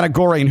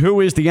category, and who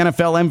is the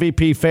NFL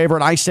MVP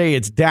favorite? I say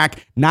it's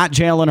Dak, not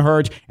Jalen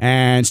Hurts.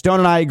 And Stone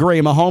and I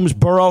agree. Mahomes,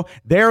 Burrow,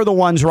 they're the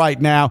ones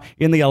right now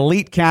in the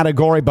elite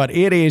category, but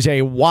it is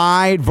a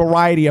wide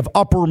variety of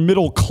upper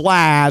middle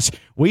class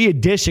we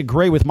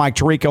disagree with Mike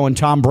Tirico and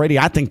Tom Brady.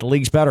 I think the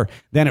league's better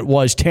than it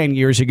was 10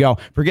 years ago.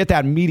 Forget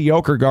that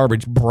mediocre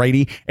garbage,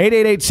 Brady.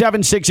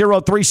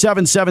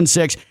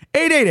 888-760-3776.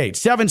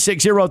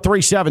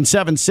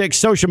 888-760-3776.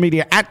 Social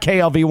media at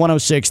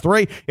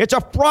KLV1063. It's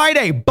a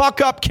Friday.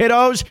 Buck up,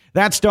 kiddos.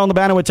 That's Stone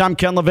Labanowitz. I'm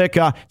Ken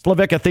LaVicka. It's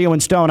LaVicka, Theo,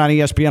 and Stone on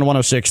ESPN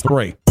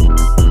 1063.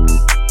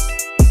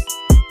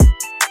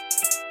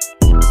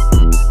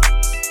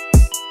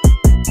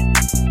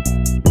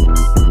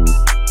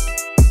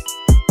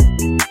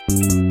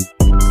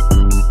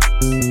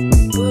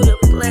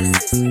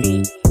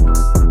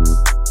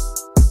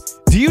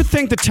 Do you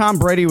think that Tom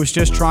Brady was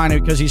just trying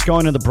to, because he's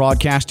going to the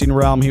broadcasting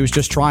realm, he was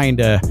just trying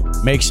to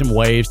make some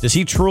waves? Does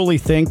he truly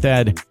think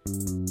that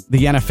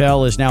the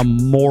NFL is now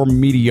more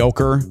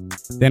mediocre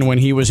than when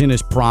he was in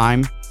his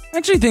prime? I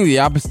actually think the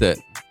opposite.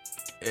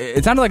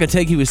 It sounded like a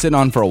take he was sitting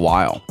on for a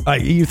while.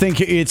 You think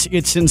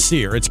it's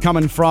sincere? It's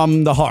coming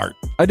from the heart?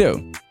 I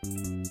do.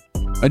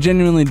 I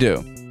genuinely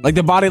do. Like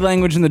the body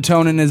language and the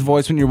tone in his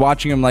voice when you're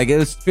watching him, like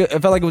it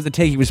felt like it was a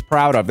take he was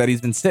proud of that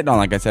he's been sitting on,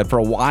 like I said, for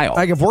a while.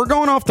 Like if we're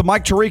going off the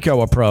Mike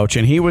Tirico approach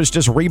and he was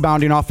just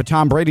rebounding off of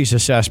Tom Brady's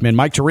assessment,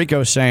 Mike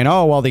Tirico is saying,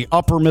 oh, well, the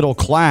upper middle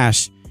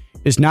class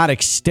is not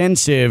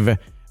extensive,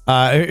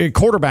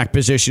 quarterback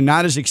position,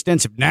 not as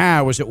extensive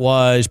now as it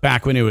was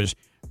back when it was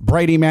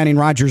Brady, Manning,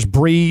 Rodgers,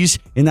 Breeze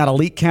in that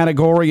elite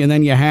category. And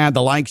then you had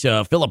the likes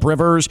of Phillip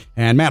Rivers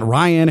and Matt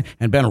Ryan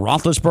and Ben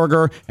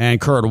Roethlisberger and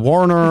Kurt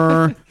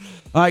Warner.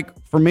 Like,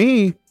 for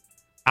me,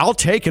 I'll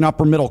take an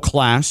upper middle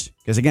class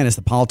because, again, as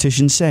the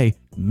politicians say,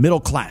 middle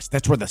class.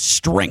 That's where the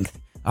strength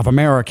of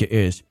America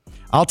is.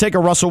 I'll take a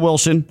Russell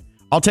Wilson.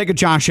 I'll take a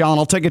Josh Allen.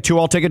 I'll take a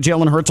Tua. I'll take a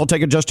Jalen Hurts. I'll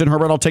take a Justin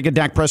Herbert. I'll take a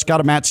Dak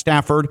Prescott, a Matt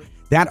Stafford.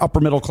 That upper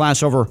middle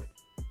class over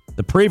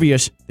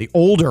the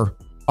older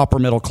upper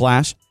middle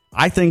class.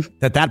 I think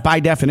that by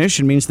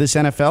definition means this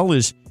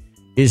NFL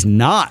is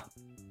not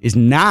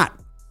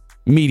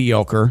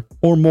mediocre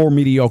or more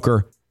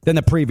mediocre than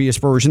the previous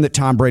version that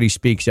Tom Brady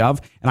speaks of.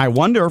 And I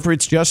wonder if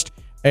it's just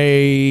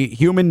a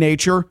human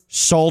nature,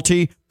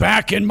 salty,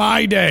 back in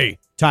my day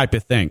type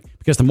of thing.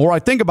 Because the more I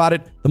think about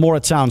it, the more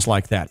it sounds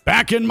like that.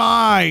 Back in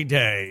my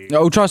day.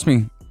 Oh, trust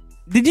me.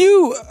 Did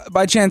you,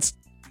 by chance,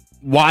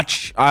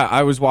 watch?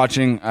 I was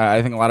watching.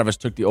 I think a lot of us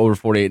took the over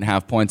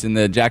 48.5 points in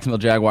the Jacksonville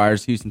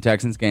Jaguars, Houston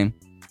Texans game.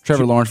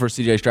 Trevor Lawrence versus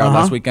C.J. Stroud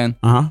last weekend.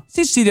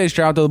 See C.J.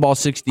 Stroud throw the ball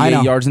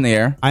 68 yards in the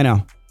air. I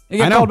know. He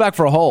got called back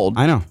for a hold.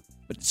 I know.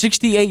 But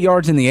 68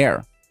 yards in the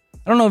air.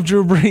 I don't know if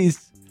Drew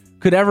Brees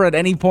could ever at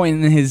any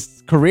point in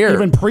his career.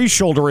 Even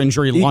pre-shoulder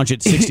injury launch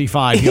at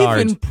 65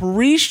 yards. Even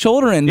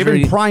pre-shoulder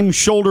injury. Even prime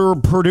shoulder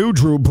Purdue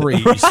Drew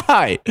Brees.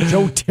 Right.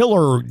 Joe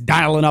Tiller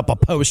dialing up a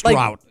post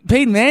route.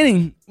 Peyton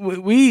Manning,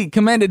 we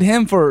commended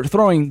him for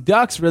throwing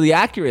ducks really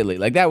accurately.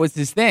 Like that was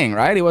his thing,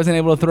 right? He wasn't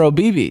able to throw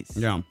BBs.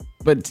 Yeah.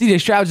 But C.J.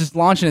 Stroud's just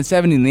launching at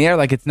 70 in the air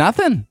like it's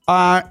nothing.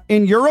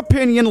 In your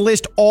opinion,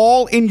 list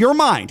all the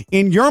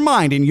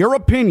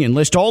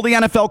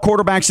NFL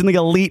quarterbacks in the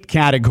elite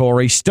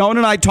category. Stone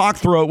and I talked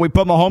through it. We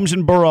put Mahomes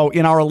and Burrow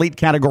in our elite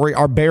category,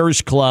 our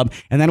Bears club.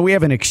 And then we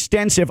have an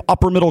extensive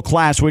upper middle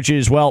class, which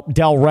is,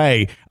 Del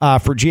Rey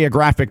for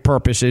geographic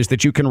purposes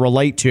that you can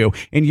relate to.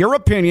 In your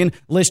opinion,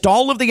 list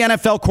all of the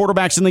NFL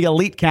quarterbacks in the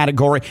elite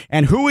category.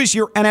 And who is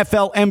your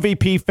NFL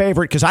MVP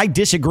favorite? Because I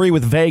disagree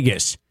with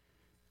Vegas.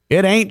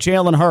 It ain't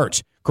Jalen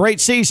Hurts.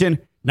 Great season,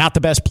 not the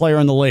best player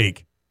in the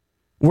league.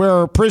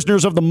 We're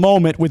prisoners of the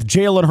moment with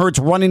Jalen Hurts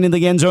running in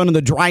the end zone in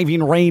the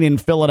driving rain in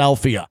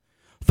Philadelphia.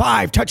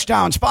 5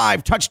 touchdowns,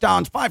 5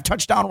 touchdowns, 5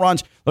 touchdown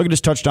runs. Look at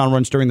his touchdown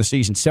runs during the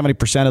season.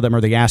 70% of them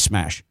are the ass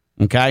smash.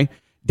 Okay?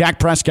 Dak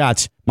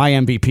Prescott's my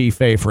MVP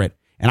favorite.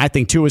 And I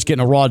think Tua's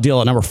getting a raw deal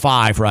at number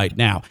 5 right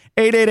now.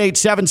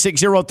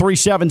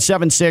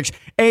 888-760-3776.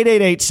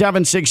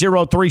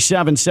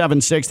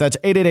 888-760-3776. That's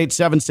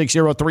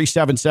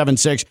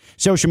 888-760-3776.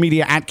 Social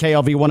media at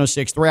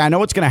KLV1063. I know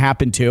what's going to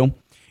happen, too,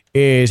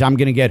 is I'm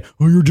going to get,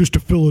 oh, you're just a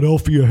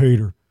Philadelphia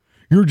hater.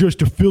 You're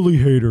just a Philly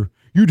hater.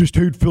 You just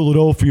hate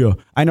Philadelphia.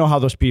 I know how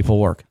those people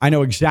work. I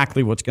know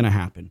exactly what's going to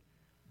happen.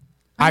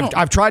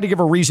 I've tried to give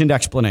a reasoned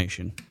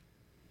explanation.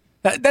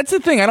 That's the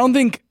thing. I don't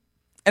think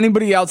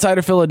anybody outside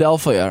of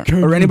Philadelphia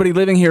or anybody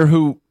living here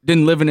who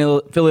didn't live in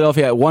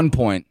Philadelphia at one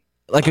point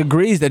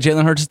agrees that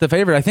Jalen Hurts is the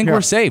favorite. I think we're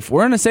safe.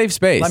 We're in a safe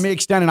space. Let me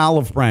extend an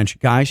olive branch.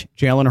 Guys,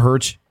 Jalen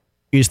Hurts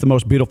is the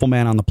most beautiful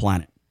man on the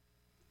planet.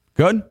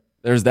 Good?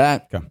 There's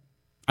that. Okay.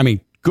 I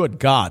mean, good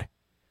God.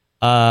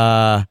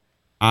 I'm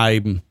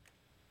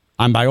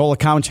by all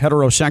accounts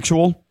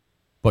heterosexual,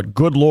 but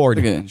good Lord.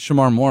 Like a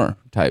Shamar Moore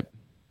type.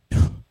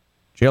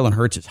 Jalen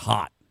Hurts is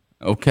hot.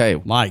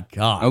 Okay. My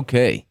God.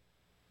 Okay.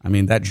 I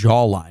mean, that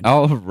jawline.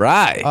 All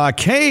right.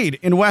 Cade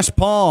in West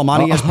Palm on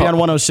ESPN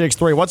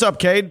 106.3. What's up,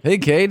 Cade? Hey,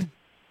 Cade.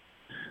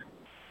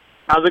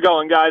 How's it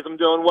going, guys? I'm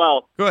doing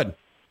well. Good.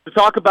 To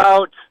talk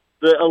about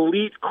the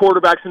elite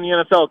quarterbacks in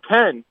the NFL,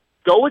 Ken,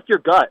 go with your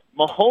gut.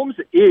 Mahomes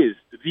is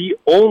the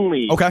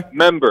only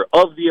member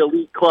of the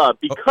elite club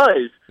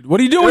because... What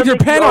are you doing with your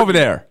pen over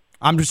there?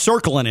 I'm just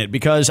circling it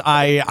because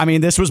I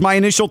mean, this was my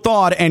initial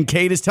thought, and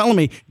Cade is telling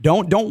me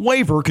don't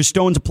waver because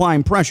Stone's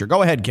applying pressure.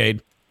 Go ahead,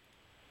 Cade.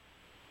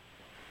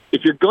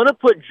 If you're going to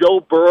put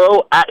Joe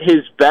Burrow at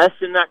his best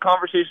in that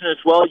conversation as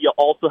well, you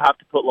also have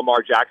to put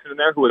Lamar Jackson in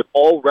there, who has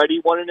already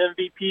won an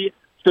MVP.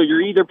 So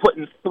you're either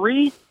putting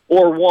 3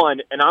 or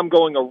 1, and I'm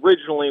going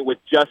originally with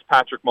just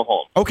Patrick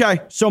Mahomes. Okay,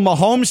 so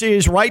Mahomes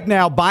is right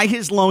now by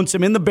his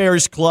lonesome in the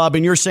Bears club,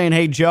 and you're saying,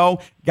 hey, Joe,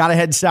 got to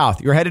head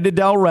south. You're headed to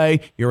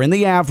Delray. You're in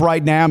the Av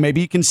right now.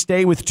 Maybe you can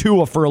stay with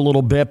Tua for a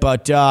little bit,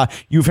 but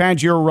you've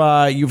had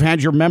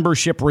your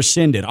membership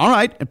rescinded. All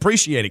right,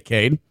 appreciate it,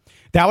 Cade.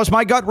 That was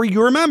my gut read.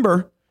 You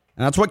remember,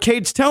 and that's what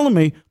Cade's telling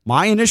me.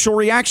 My initial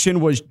reaction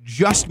was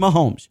just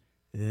Mahomes.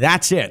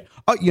 That's it.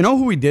 Oh, you know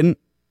who we didn't?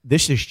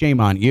 This is shame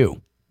on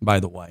you, by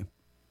the way.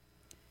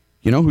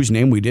 You know whose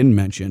name we didn't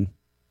mention?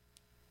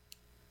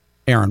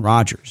 Aaron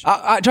Rodgers.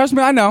 Trust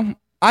me, I know.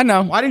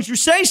 Why didn't you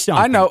say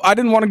something? I know. I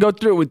didn't want to go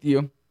through it with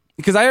you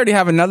because I already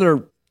have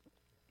another.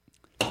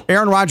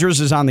 Aaron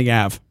Rodgers is on the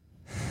Av.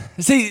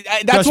 See,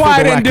 that's why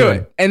I didn't do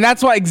it. And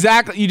that's why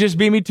exactly you just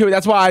beat me to it.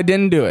 That's why I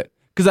didn't do it.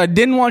 Because I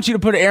didn't want you to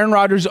put Aaron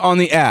Rodgers on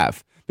the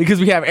Av. Because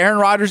we have Aaron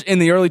Rodgers in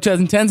the early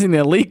 2010s in the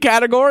elite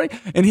category,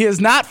 and he has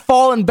not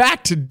fallen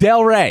back to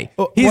Delray.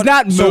 He's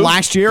not moved. So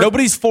last year,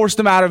 nobody's forced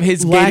him out of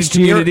his gated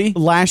community.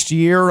 Last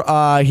year,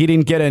 he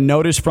didn't get a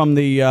notice from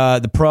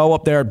the pro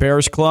up there at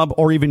Bears Club,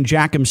 or even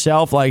Jack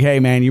himself, like, hey,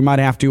 man, you might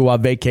have to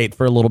vacate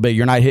for a little bit.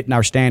 You're not hitting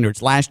our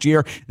standards. Last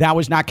year, that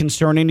was not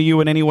concerning to you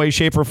in any way,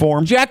 shape, or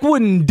form? Jack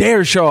wouldn't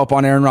dare show up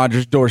on Aaron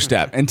Rodgers'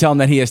 doorstep and tell him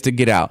that he has to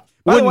get out.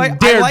 By the way,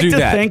 I like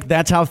to think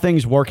that's how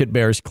things work at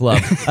Bears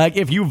Club. Like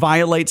if you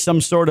violate some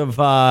sort of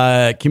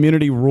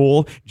community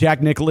rule,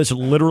 Jack Nicklaus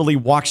literally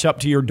walks up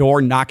to your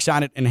door, knocks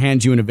on it, and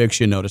hands you an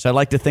eviction notice. I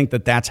like to think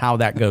that that's how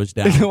that goes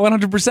down.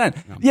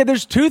 100%. Yeah,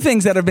 there's two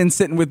things that have been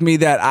sitting with me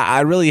that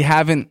I really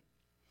haven't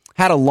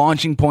had a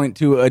launching point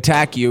to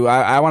attack you.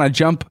 I want to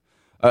jump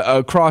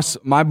across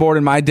my board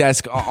and my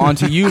desk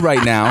onto you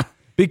right now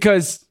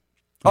because...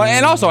 Oh,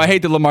 and also, I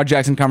hate the Lamar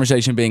Jackson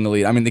conversation being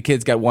elite. I mean, the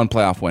kid's got one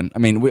playoff win. I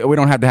mean, we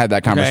don't have to have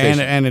that conversation.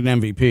 Okay, and an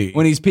MVP.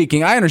 When he's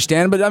peaking. I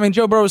understand, but I mean,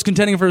 Joe Burrow is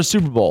contending for a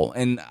Super Bowl,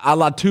 and a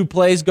la 2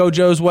 plays go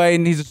Joe's way,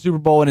 and he's a Super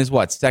Bowl in his,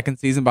 second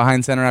season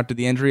behind center after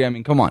the injury? I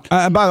mean, come on.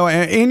 By the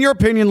way, in your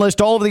opinion,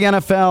 list all of the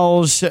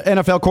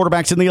NFL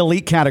quarterbacks in the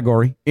elite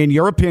category. In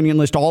your opinion,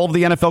 list all of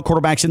the NFL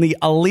quarterbacks in the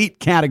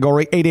elite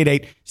category.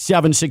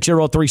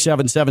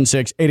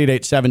 888-760-3776.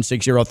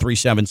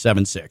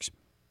 888-760-3776.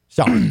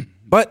 So,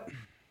 but...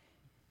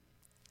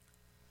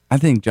 I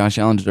think Josh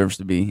Allen deserves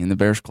to be in the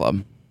Bears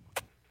club.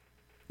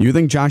 You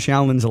think Josh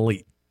Allen's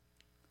elite?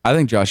 I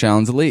think Josh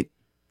Allen's elite.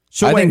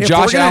 So I think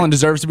Josh Allen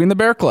deserves to be in the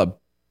Bear club.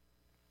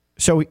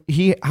 So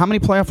how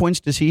many playoff wins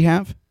does he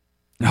have?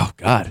 Oh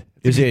God,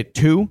 is it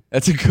 2?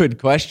 That's a good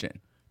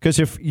question. Because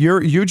if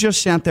you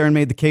just sat there and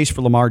made the case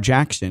for Lamar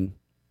Jackson,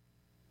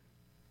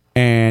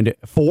 and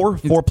four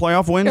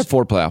playoff wins, yeah,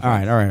 4 playoff.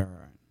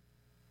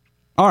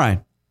 All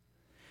right.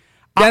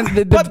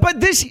 But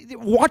this,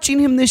 watching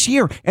him this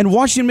year and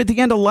watching him at the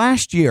end of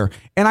last year,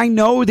 and I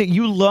know that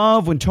you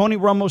love when Tony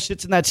Romo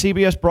sits in that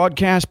CBS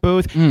broadcast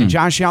booth and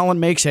Josh Allen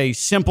makes a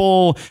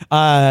simple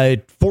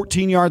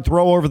 14-yard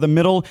throw over the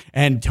middle,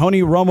 and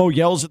Tony Romo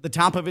yells at the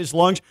top of his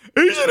lungs,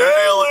 "He's an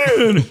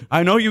alien!"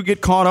 I know you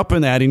get caught up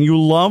in that and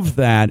you love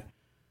that,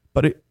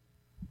 but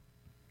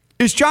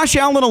is Josh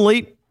Allen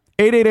elite?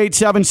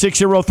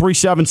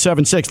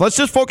 888-760-3776. Let's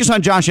just focus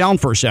on Josh Allen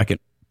for a second,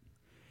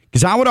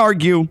 because I would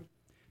argue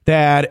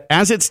that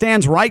as it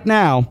stands right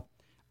now,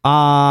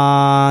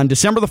 on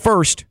December the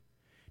 1st,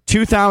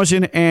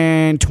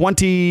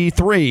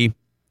 2023,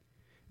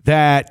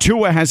 that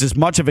Tua has as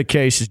much of a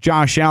case as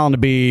Josh Allen to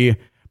be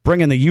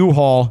bringing the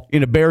U-Haul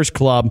into Bears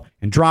Club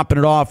and dropping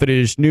it off at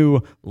his new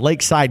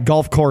Lakeside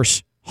Golf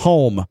Course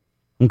home.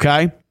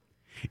 Okay?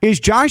 Is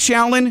Josh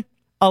Allen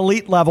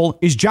elite level?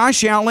 Is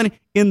Josh Allen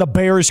in the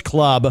Bears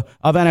Club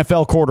of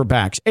NFL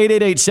quarterbacks?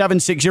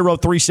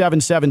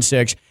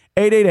 888-760-3776.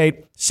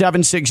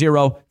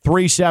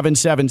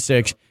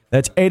 888-760-3776.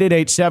 That's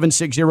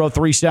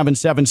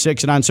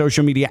 888-760-3776 and on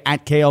social media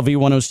at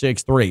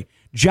KLV1063.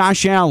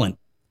 Josh Allen,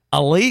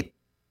 elite,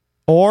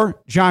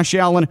 or Josh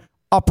Allen,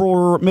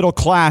 upper middle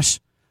class,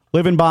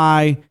 living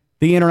by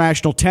the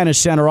International Tennis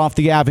Center off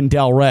the Ave in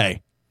Delray?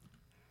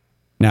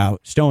 Now,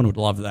 Stone would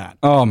love that.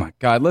 Oh, my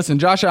God. Listen,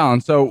 Josh Allen.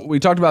 So we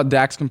talked about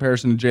Dak's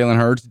comparison to Jalen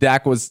Hurts.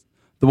 Dak was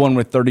the one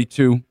with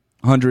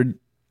 3,200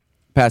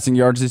 passing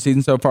yards this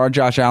season so far.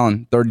 Josh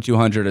Allen,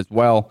 3,200 as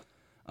well.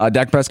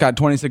 Dak Prescott,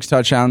 26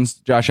 touchdowns.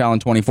 Josh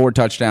Allen, 24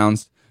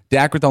 touchdowns.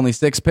 Dak with only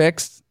 6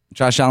 picks.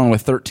 Josh Allen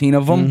with 13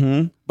 of them.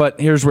 Mm-hmm. But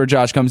here's where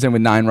Josh comes in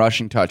with 9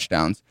 rushing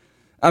touchdowns.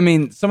 I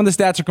mean, some of the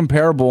stats are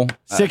comparable.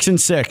 6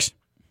 and 6.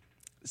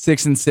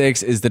 6 and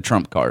 6 is the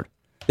trump card.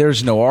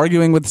 There's no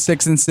arguing with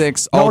 6 and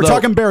 6. No, we're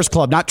talking Bears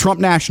Club, not Trump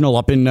National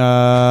up in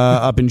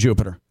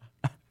Jupiter.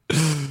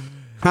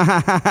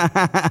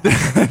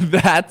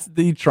 That's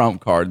the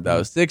trump card,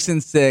 though. 6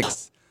 and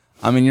 6.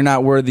 I mean, you're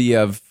not worthy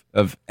of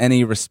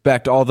any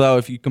respect. Although,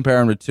 if you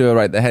compare him to Tua,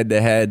 right, the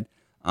head-to-head,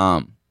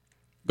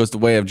 Goes the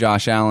way of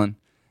Josh Allen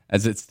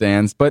as it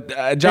stands. But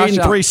Josh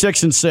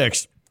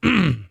 8-3,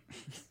 6-6.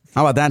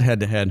 How about that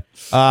head-to-head?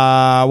 Where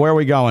are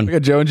we going? We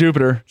got Joe in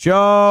Jupiter.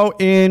 Joe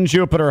in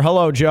Jupiter.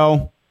 Hello,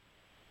 Joe.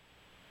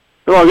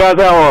 Hello,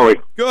 guys. How are we?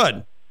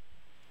 Good.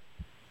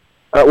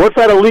 What's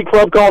that elite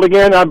club called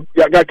again? I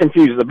got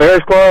confused. The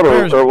Bears Club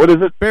or what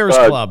is it? Bears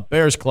Club.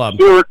 Bears Club.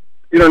 Stewart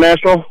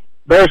International?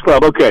 Bears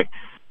Club. Okay.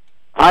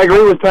 I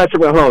agree with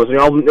Patrick Mahomes.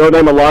 You'll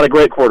name a lot of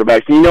great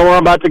quarterbacks. You know where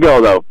I'm about to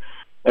go, though.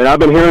 And I've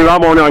been hearing it all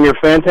morning on your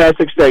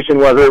fantastic station,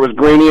 whether it was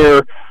Greeny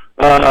or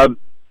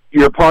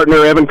your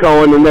partner, Evan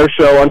Cohen, and their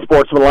show,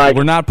 Unsportsmanlike.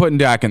 We're not putting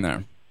Dak in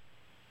there.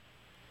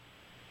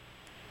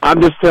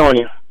 I'm just telling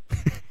you.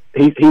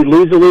 he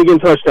leads the league in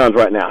touchdowns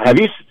right now. Have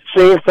you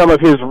seen some of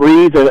his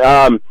reads?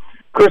 And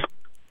Chris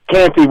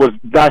Canty was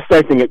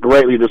dissecting it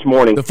greatly this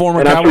morning. The former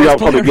and I'm sure y'all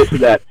probably get to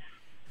that.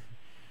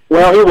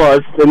 Well, he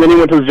was, and then he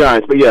went to the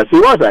Giants. But yes, he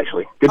was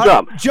actually. Good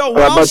job, Joe.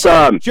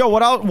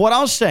 What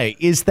I'll say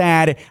is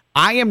that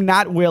I am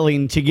not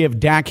willing to give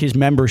Dak his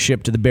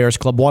membership to the Bears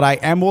Club. What I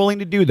am willing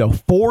to do, though,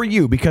 for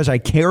you, because I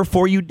care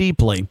for you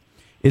deeply,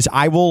 is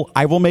I will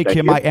make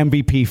him my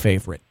MVP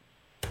favorite.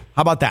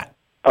 How about that?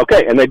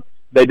 Okay, and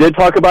they did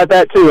talk about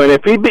that too. And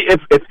if we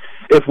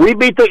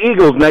beat the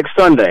Eagles next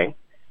Sunday,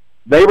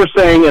 they were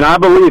saying, and I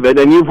believe it,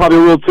 and you probably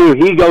will too,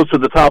 he goes to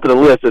the top of the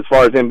list as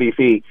far as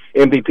MVP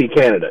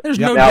candidate. There's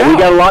no now doubt. we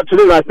got a lot to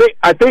do.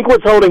 I think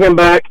what's holding him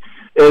back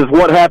is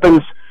what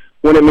happens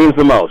when it means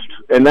the most,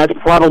 and that's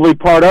probably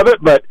part of it.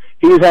 But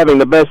he's having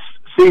the best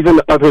season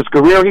of his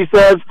career. He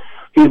says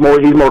he's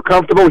more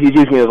comfortable. He's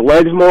using his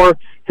legs more.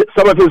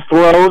 Some of his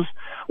throws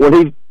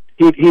when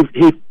he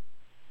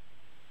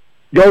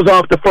goes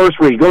off the first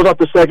read, goes off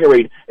the second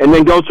read, and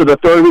then goes to the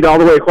third read all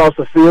the way across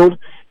the field.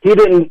 He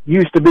didn't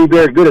used to be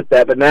very good at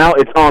that, but now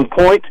it's on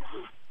point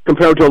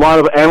compared to a lot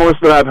of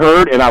analysts that I've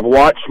heard, and I've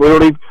watched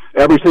literally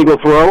every single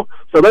throw.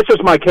 So that's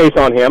just my case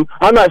on him.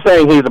 I'm not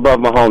saying he's above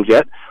Mahomes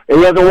yet, and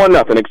he hasn't won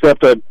nothing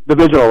except a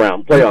divisional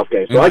round playoff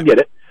game, so I get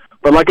it.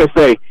 But like I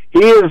say, he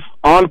is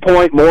on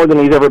point more than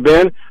he's ever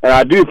been, and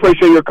I do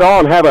appreciate your call,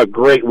 and have a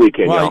great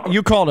weekend. Well,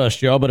 you called us,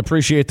 Joe, but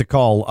appreciate the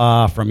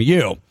call from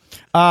you.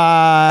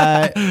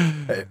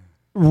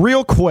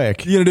 Real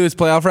quick. You going to do his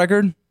playoff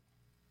record?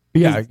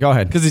 Yeah, go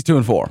ahead. Because he's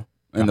 2-4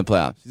 in the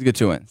playoffs. He's got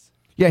 2 wins.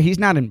 Yeah, he's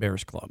not in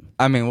Bears Club.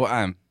 I mean,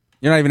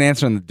 you're not even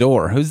answering the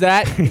door. Who's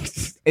that?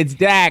 It's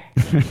Dak.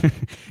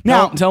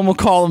 Now, tell him we'll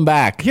call him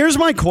back. Here's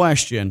my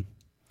question.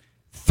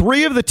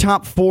 3 of the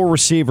top 4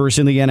 receivers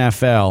in the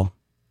NFL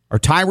are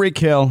Tyreek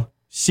Hill,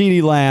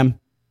 CeeDee Lamb,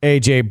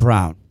 A.J.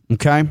 Brown.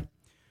 Okay?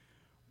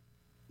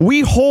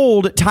 We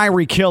hold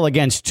Tyreek Hill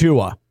against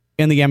Tua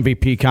in the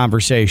MVP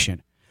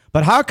conversation.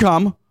 But how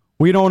come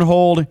we don't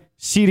hold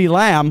CeeDee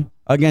Lamb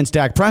against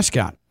Dak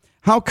Prescott?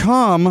 How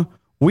come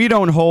we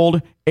don't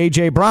hold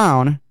A.J.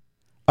 Brown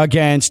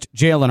against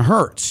Jalen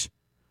Hurts?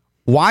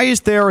 Why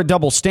is there a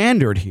double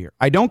standard here?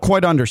 I don't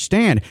quite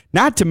understand.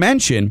 Not to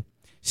mention,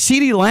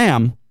 CeeDee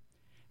Lamb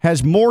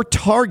has more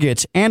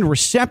targets and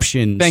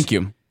receptions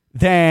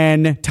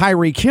than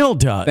Tyreek Hill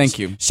does. Thank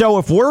you. So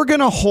if we're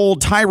going to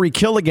hold Tyreek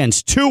Hill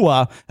against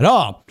Tua,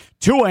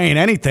 Tua ain't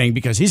anything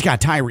because he's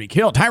got Tyreek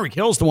Hill. Tyreek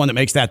Hill's the one that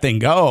makes that thing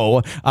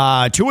go.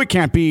 Tua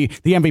can't be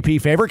the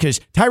MVP favorite because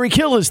Tyreek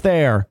Hill is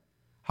there.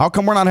 How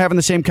come we're not having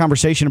the same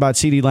conversation about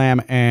CeeDee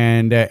Lamb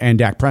and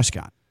Dak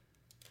Prescott?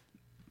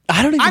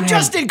 I'm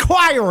just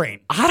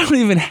inquiring. I don't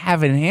even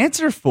have an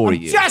answer for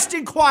you. Just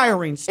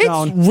inquiring,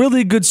 Stone. It's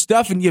really good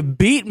stuff, and you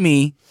beat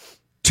me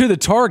to the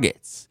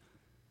targets.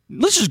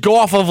 Let's just go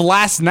off of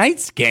last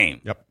night's game.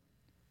 Yep.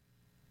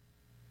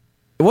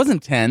 It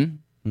wasn't 10.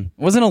 It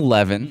wasn't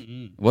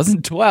 11. It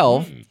wasn't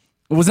 12. It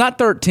was not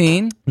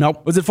 13.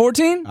 Nope. Was it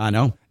 14?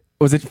 No.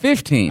 Was it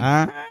 15?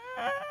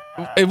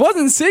 It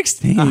wasn't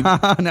 16. No.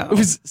 It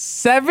was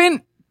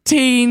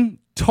 17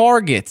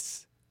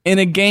 targets in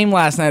a game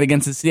last night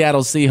against the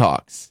Seattle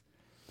Seahawks.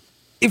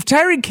 If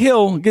Tyreek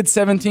Hill gets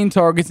 17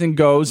 targets and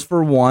goes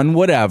for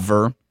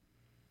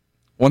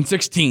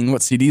 116,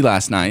 what CD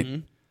last night,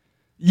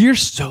 you're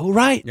so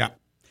right. Yeah.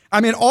 I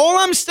mean, all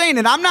I'm saying,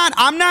 and I'm not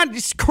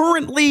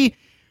currently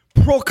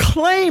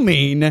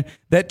proclaiming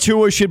that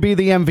Tua should be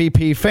the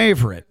MVP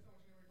favorite.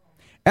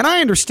 And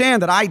I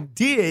understand that I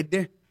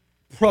did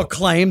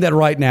proclaim that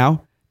right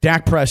now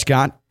Dak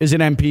Prescott is an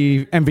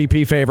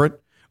MVP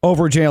favorite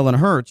over Jalen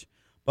Hurts.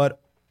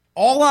 But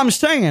all I'm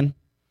saying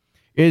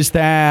is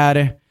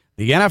that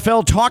the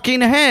NFL talking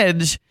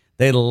heads,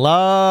 they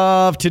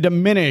love to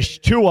diminish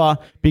Tua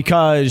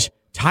because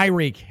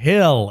Tyreek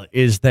Hill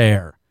is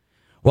there.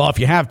 Well, if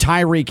you have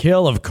Tyreek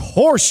Hill, of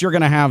course you're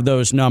going to have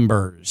those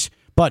numbers.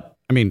 But,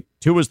 I mean,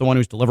 Tua's the one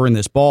who's delivering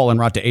this ball en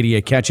route to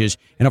 88 catches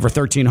and over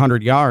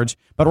 1,300 yards.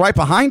 But right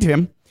behind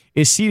him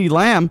is CeeDee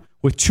Lamb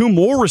with 2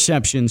 more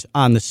receptions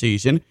on the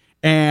season.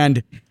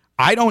 And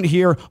I don't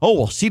hear,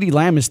 CeeDee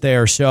Lamb is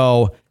there,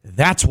 so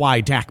that's why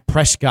Dak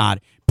Prescott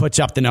puts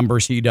up the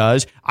numbers he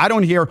does. I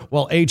don't hear,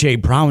 A.J.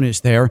 Brown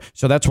is there,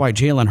 so that's why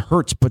Jalen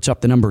Hurts puts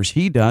up the numbers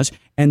he does.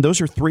 And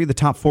those are 3 of the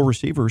top 4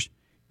 receivers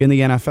in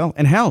the NFL.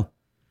 And hell,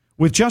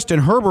 with Justin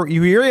Herbert,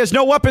 you hear he has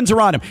no weapons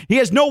around him. He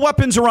has no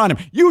weapons around him.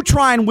 You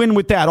try and win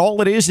with that.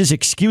 All it is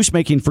excuse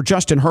making for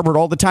Justin Herbert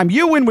all the time.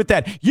 You win with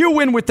that. You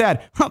win with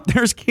that. Oh,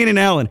 there's Keenan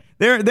Allen.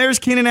 There's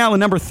Keenan Allen,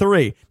 number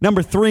 3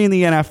 in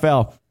the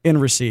NFL in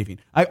receiving.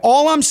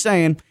 All I'm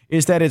saying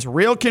is that it's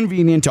real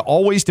convenient to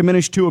always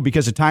diminish Tua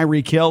because of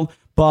Tyreek Hill,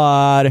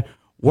 but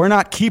we're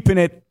not keeping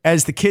it,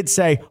 as the kids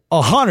say,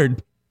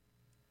 100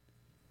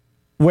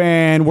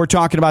 when we're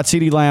talking about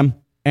CeeDee Lamb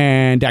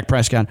and Dak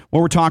Prescott,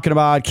 when we're talking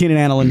about Keenan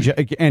Allen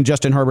and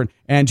Justin Herbert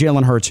and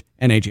Jalen Hurts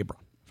and A.J.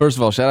 Brown. First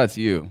of all, shout out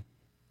to you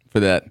for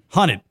that.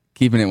 100.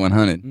 Keeping it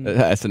 100.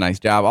 That's a nice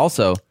job.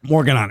 Also,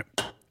 Morgan on it.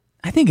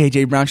 I think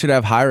A.J. Brown should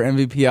have higher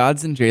MVP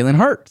odds than Jalen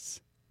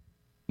Hurts.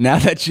 Now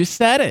that you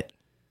said it.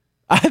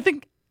 I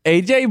think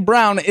A.J.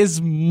 Brown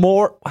is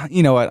more...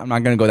 You know what? I'm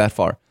not going to go that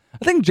far. I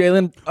think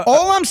Jalen...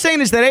 all I'm saying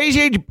is that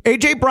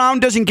A.J. Brown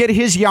doesn't get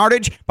his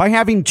yardage by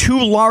having 2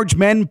 large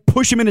men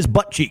push him in his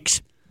butt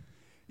cheeks.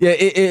 Yeah,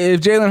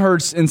 if Jalen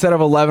Hurts, instead of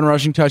 11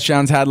 rushing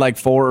touchdowns, had like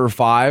 4 or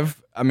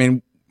 5, I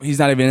mean, he's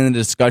not even in the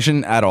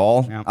discussion at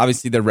all. Yeah.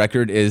 Obviously, the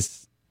record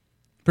is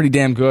pretty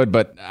damn good,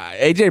 but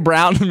A.J.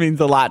 Brown means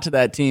a lot to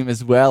that team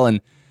as well,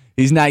 and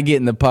he's not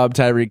getting the pub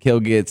Tyreek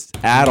Hill gets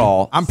at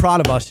all. I'm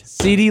proud of us.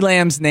 CeeDee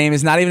Lamb's name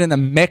is not even in the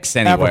mix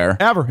anywhere.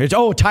 Ever. It's,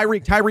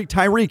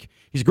 Tyreek.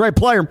 He's a great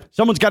player.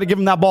 Someone's got to give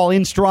him that ball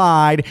in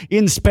stride,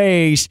 in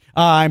space,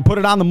 and put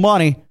it on the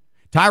money.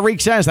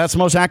 Tyreek says that's the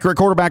most accurate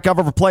quarterback I've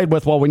ever played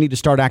with. Well, we need to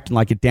start acting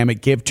like it, damn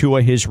it. Give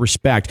Tua his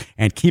respect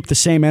and keep the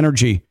same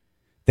energy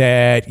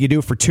that you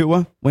do for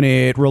Tua when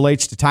it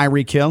relates to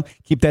Tyreek Hill.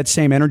 Keep that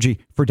same energy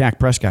for Dak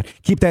Prescott.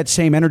 Keep that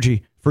same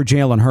energy for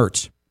Jalen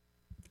Hurts.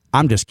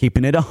 I'm just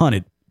keeping it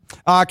 100.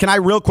 Can I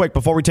real quick,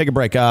 before we take a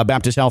break,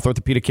 Baptist Health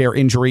Orthopedic Care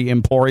Injury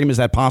Emporium, is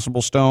that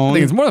possible, Stone? I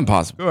think it's more than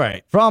possible.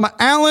 Right. From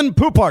Alan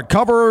Poupart,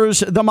 covers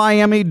the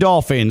Miami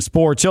Dolphins.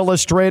 Sports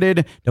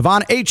Illustrated,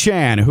 Devon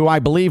Achane, who I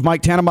believe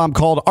Mike Tannenbaum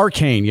called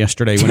Arcane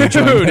yesterday when he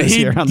joined us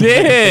here on the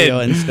Video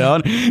and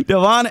Stone.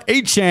 Devon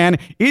Achane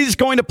is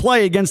going to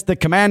play against the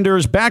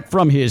Commanders, back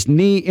from his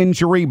knee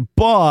injury,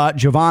 but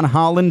Javon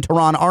Holland,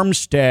 Teron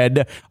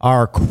Armstead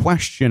are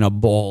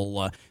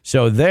questionable.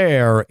 So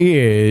there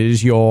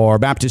is your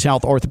Baptist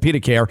Health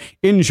Orthopedic Care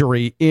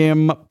Injury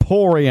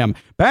Emporium.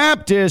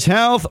 Baptist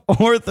Health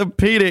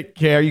Orthopedic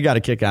Care. You got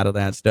a kick out of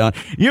that, Stone.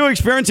 You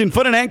experiencing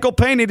foot and ankle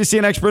pain? Need to see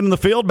an expert in the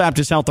field?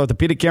 Baptist Health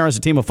Orthopedic Care has a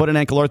team of foot and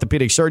ankle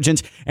orthopedic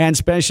surgeons and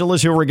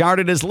specialists who are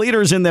regarded as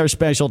leaders in their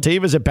specialty.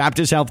 Visit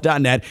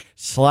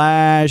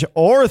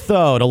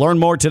baptisthealth.net/ortho to learn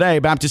more today.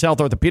 Baptist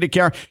Health Orthopedic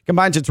Care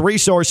combines its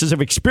resources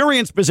of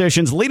experienced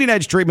physicians,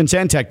 leading-edge treatments,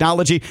 and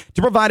technology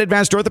to provide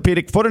advanced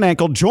orthopedic, foot and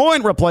ankle,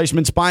 joint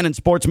replacement, spine, and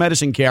sports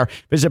medicine care.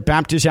 Visit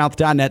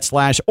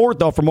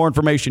baptisthealth.net/ortho for more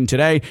information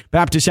today.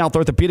 Baptist Health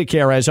Orthopedic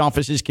Care has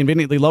offices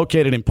conveniently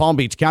located in Palm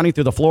Beach County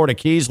through the Florida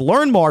Keys.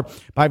 Learn more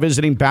by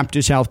visiting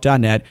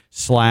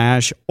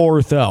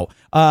baptisthealth.net/ortho.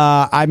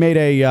 I made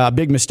a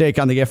big mistake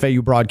on the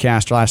FAU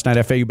broadcast last night.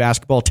 FAU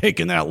basketball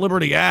taking that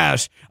Liberty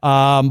ass.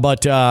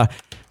 But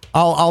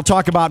I'll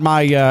talk about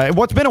my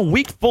what's been a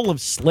week full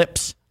of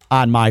slips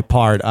on my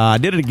part. I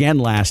did it again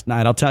last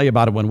night. I'll tell you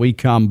about it when we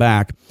come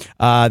back.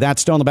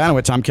 That's Stone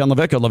Labanowitz. I'm Ken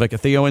LaVicka,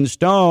 Theo, and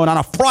Stone on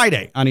a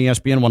Friday on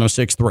ESPN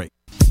 106.3.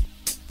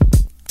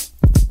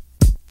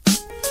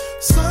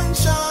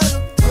 Sunshine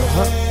of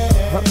day.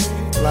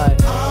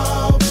 Like,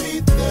 I'll be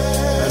there.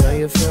 I know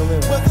you feel me.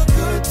 When the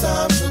good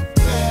times are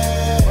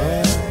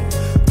bad,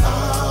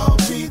 I'll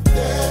be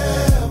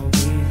there.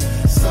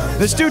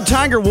 This dude,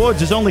 Tiger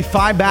Woods, is only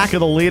 5 back of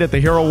the lead at the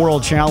Hero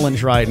World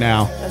Challenge right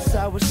now.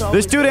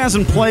 This dude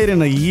hasn't played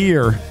in a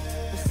year.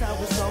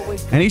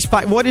 And he's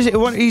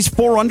he's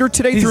 4 under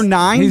today through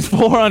 9? He's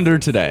 4 under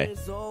today.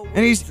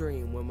 And he's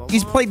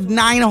played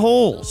 9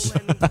 holes.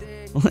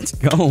 Let's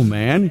go,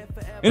 man.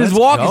 And his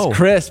walk is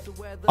crisp.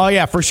 Oh,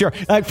 yeah, for sure.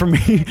 Like for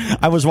me,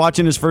 I was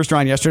watching his first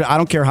round yesterday. I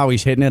don't care how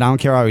he's hitting it. I don't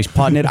care how he's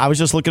putting it. I was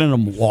just looking at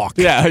him walk.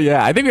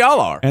 Yeah. I think we all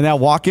are. And that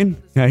walking,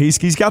 yeah, he's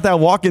got that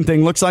walking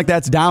thing. Looks like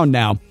that's down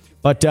now.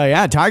 But,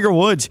 yeah, Tiger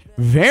Woods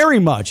very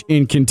much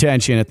in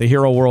contention at the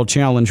Hero World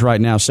Challenge right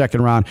now,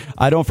 second round.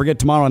 Don't forget,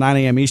 tomorrow at 9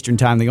 a.m. Eastern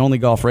Time, the only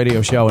golf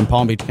radio show in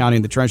Palm Beach County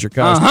and the Treasure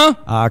Coast.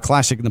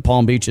 Classic in the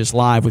Palm Beaches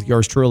live with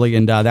yours truly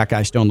and that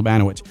guy, Stone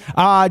Labanowitz.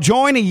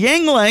 Join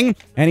Yingling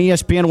and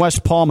ESPN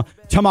West Palm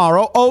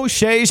tomorrow.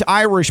 O'Shea's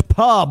Irish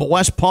Pub,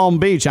 West Palm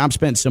Beach. I've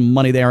spent some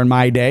money there in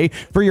my day.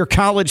 For your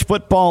college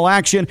football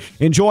action,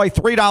 enjoy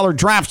 $3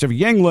 drafts of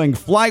Yingling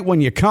Flight when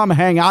you come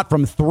hang out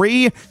from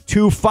 3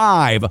 to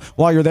 5.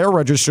 While you're there,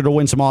 register to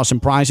win some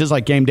awesome prizes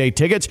like game day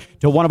tickets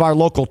to one of our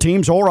local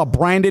teams or a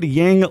branded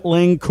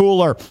Yingling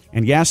cooler.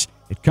 And yes,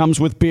 it comes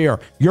with beer.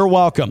 You're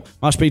welcome.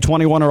 Must be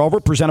 21 or over.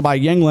 Presented by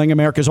Yingling,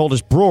 America's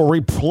oldest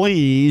brewery.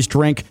 Please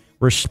drink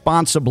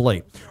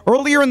responsibly.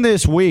 Earlier in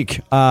this week,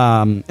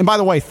 and by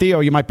the way,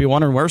 Theo, you might be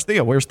wondering, where's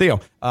Theo?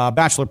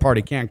 Bachelor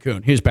party,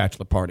 Cancun, his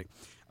bachelor party.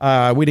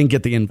 We didn't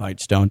get the invite,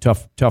 Stone.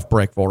 Tough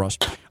break for us.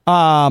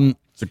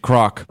 It's a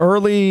crock.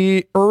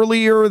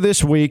 Earlier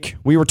this week,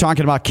 we were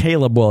talking about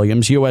Caleb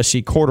Williams,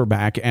 USC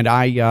quarterback, and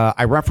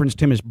I referenced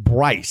him as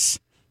Bryce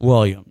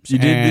Williams. You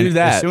did And do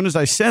that. As soon as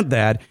I said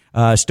that,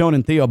 Stone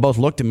and Theo both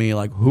looked at me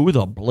like, who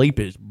the bleep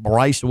is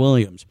Bryce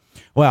Williams?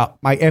 Well,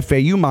 my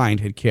FAU mind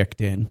had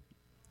kicked in.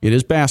 It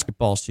is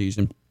basketball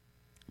season.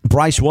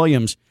 Bryce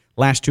Williams,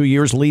 last 2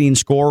 years, leading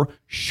scorer,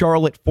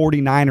 Charlotte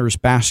 49ers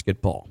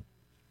basketball.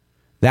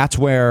 That's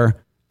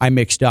where I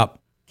mixed up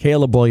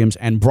Caleb Williams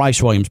and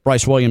Bryce Williams.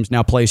 Bryce Williams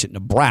now plays at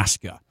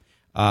Nebraska.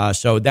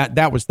 So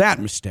that was that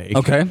mistake.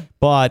 Okay.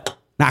 But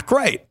not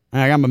great.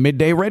 I'm a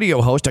midday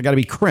radio host. I got to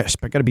be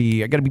crisp. I got to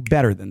be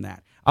better than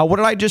that. What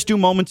did I just do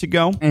moments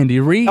ago? Andy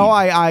Reid. Oh,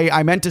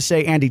 I meant to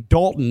say Andy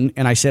Dalton,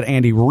 and I said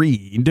Andy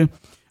Reid. They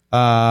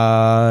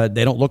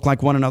don't look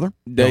like one another.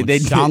 They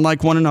sound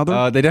like one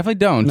another. They definitely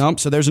don't. Nope.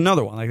 So there's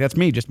another one. Like that's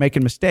me just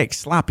making mistakes.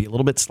 Sloppy, a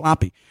little bit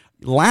sloppy.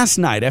 Last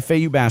night,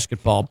 FAU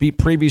basketball beat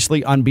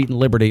previously unbeaten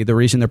Liberty. The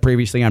reason they're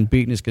previously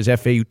unbeaten is because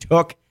FAU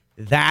took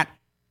that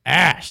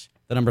ass,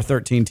 the number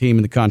 13 team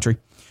in the country.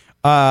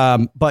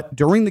 But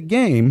during the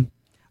game,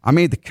 I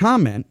made the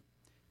comment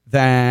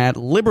that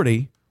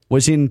Liberty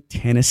was in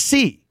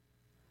Tennessee.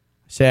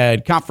 I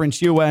said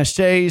Conference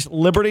USA's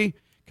Liberty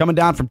coming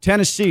down from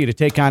Tennessee to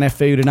take on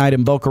FAU tonight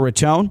in Boca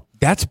Raton.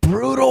 That's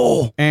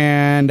brutal.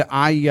 And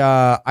I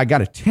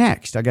got a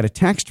text. I got a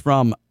text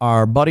from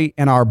our buddy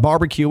and our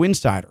barbecue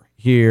insider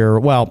here.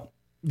 Well,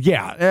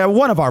 yeah,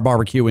 one of our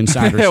barbecue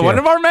insiders here one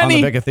of our many.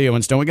 on the Vic of Theo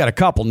and Stone. We got a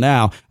couple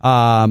now.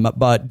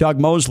 But Doug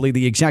Mosley,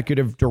 the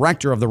executive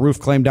director of the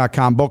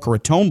roofclaim.com Boca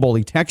Raton Bowl,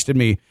 he texted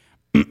me,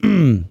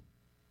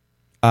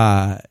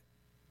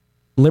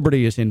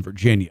 Liberty is in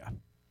Virginia.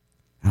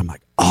 And I'm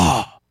like,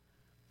 oh,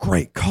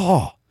 great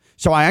call.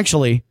 So I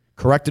actually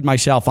corrected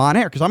myself on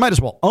air because I might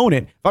as well own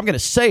it. If I'm going to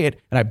say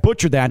it and I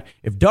butchered that,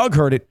 if Doug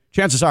heard it,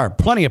 chances are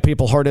plenty of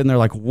people heard it and they're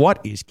like,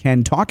 what is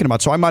Ken talking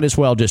about? So I might as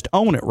well just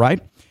own it, right?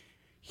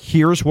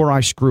 Here's where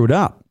I screwed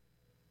up.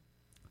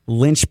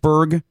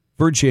 Lynchburg,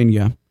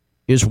 Virginia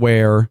is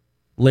where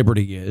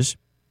Liberty is.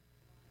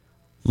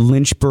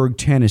 Lynchburg,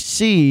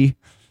 Tennessee,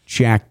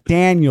 Jack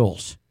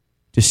Daniel's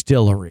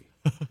Distillery.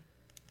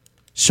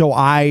 So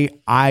I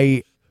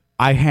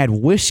had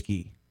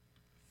whiskey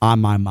on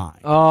my mind.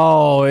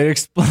 Oh, it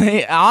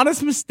explains.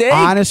 Honest mistake.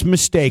 Honest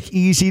mistake.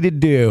 Easy to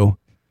do.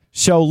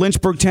 So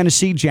Lynchburg,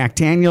 Tennessee, Jack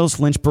Daniel's,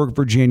 Lynchburg,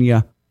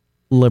 Virginia,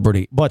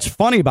 Liberty. What's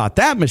funny about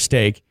that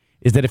mistake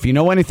is that if you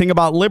know anything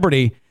about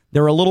Liberty,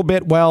 they're a little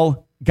bit,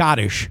 well,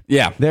 goddish.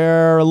 Yeah.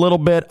 They're a little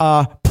bit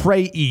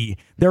prey-y.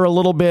 They're a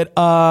little bit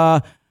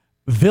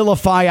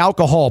vilify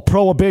alcohol,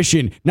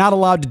 prohibition, not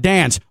allowed to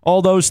dance,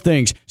 all those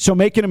things. So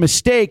making a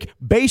mistake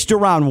based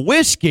around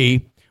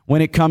whiskey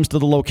when it comes to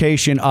the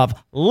location of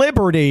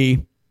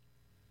Liberty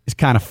is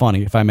kind of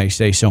funny, if I may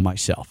say so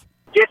myself.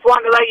 Just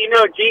wanted to let you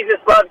know Jesus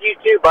loves you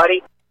too,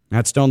 buddy.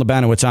 That's Stone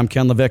Labanowitz. I'm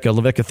Ken LaVicka,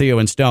 LaVicka Theo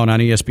and Stone on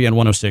ESPN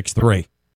 106.3.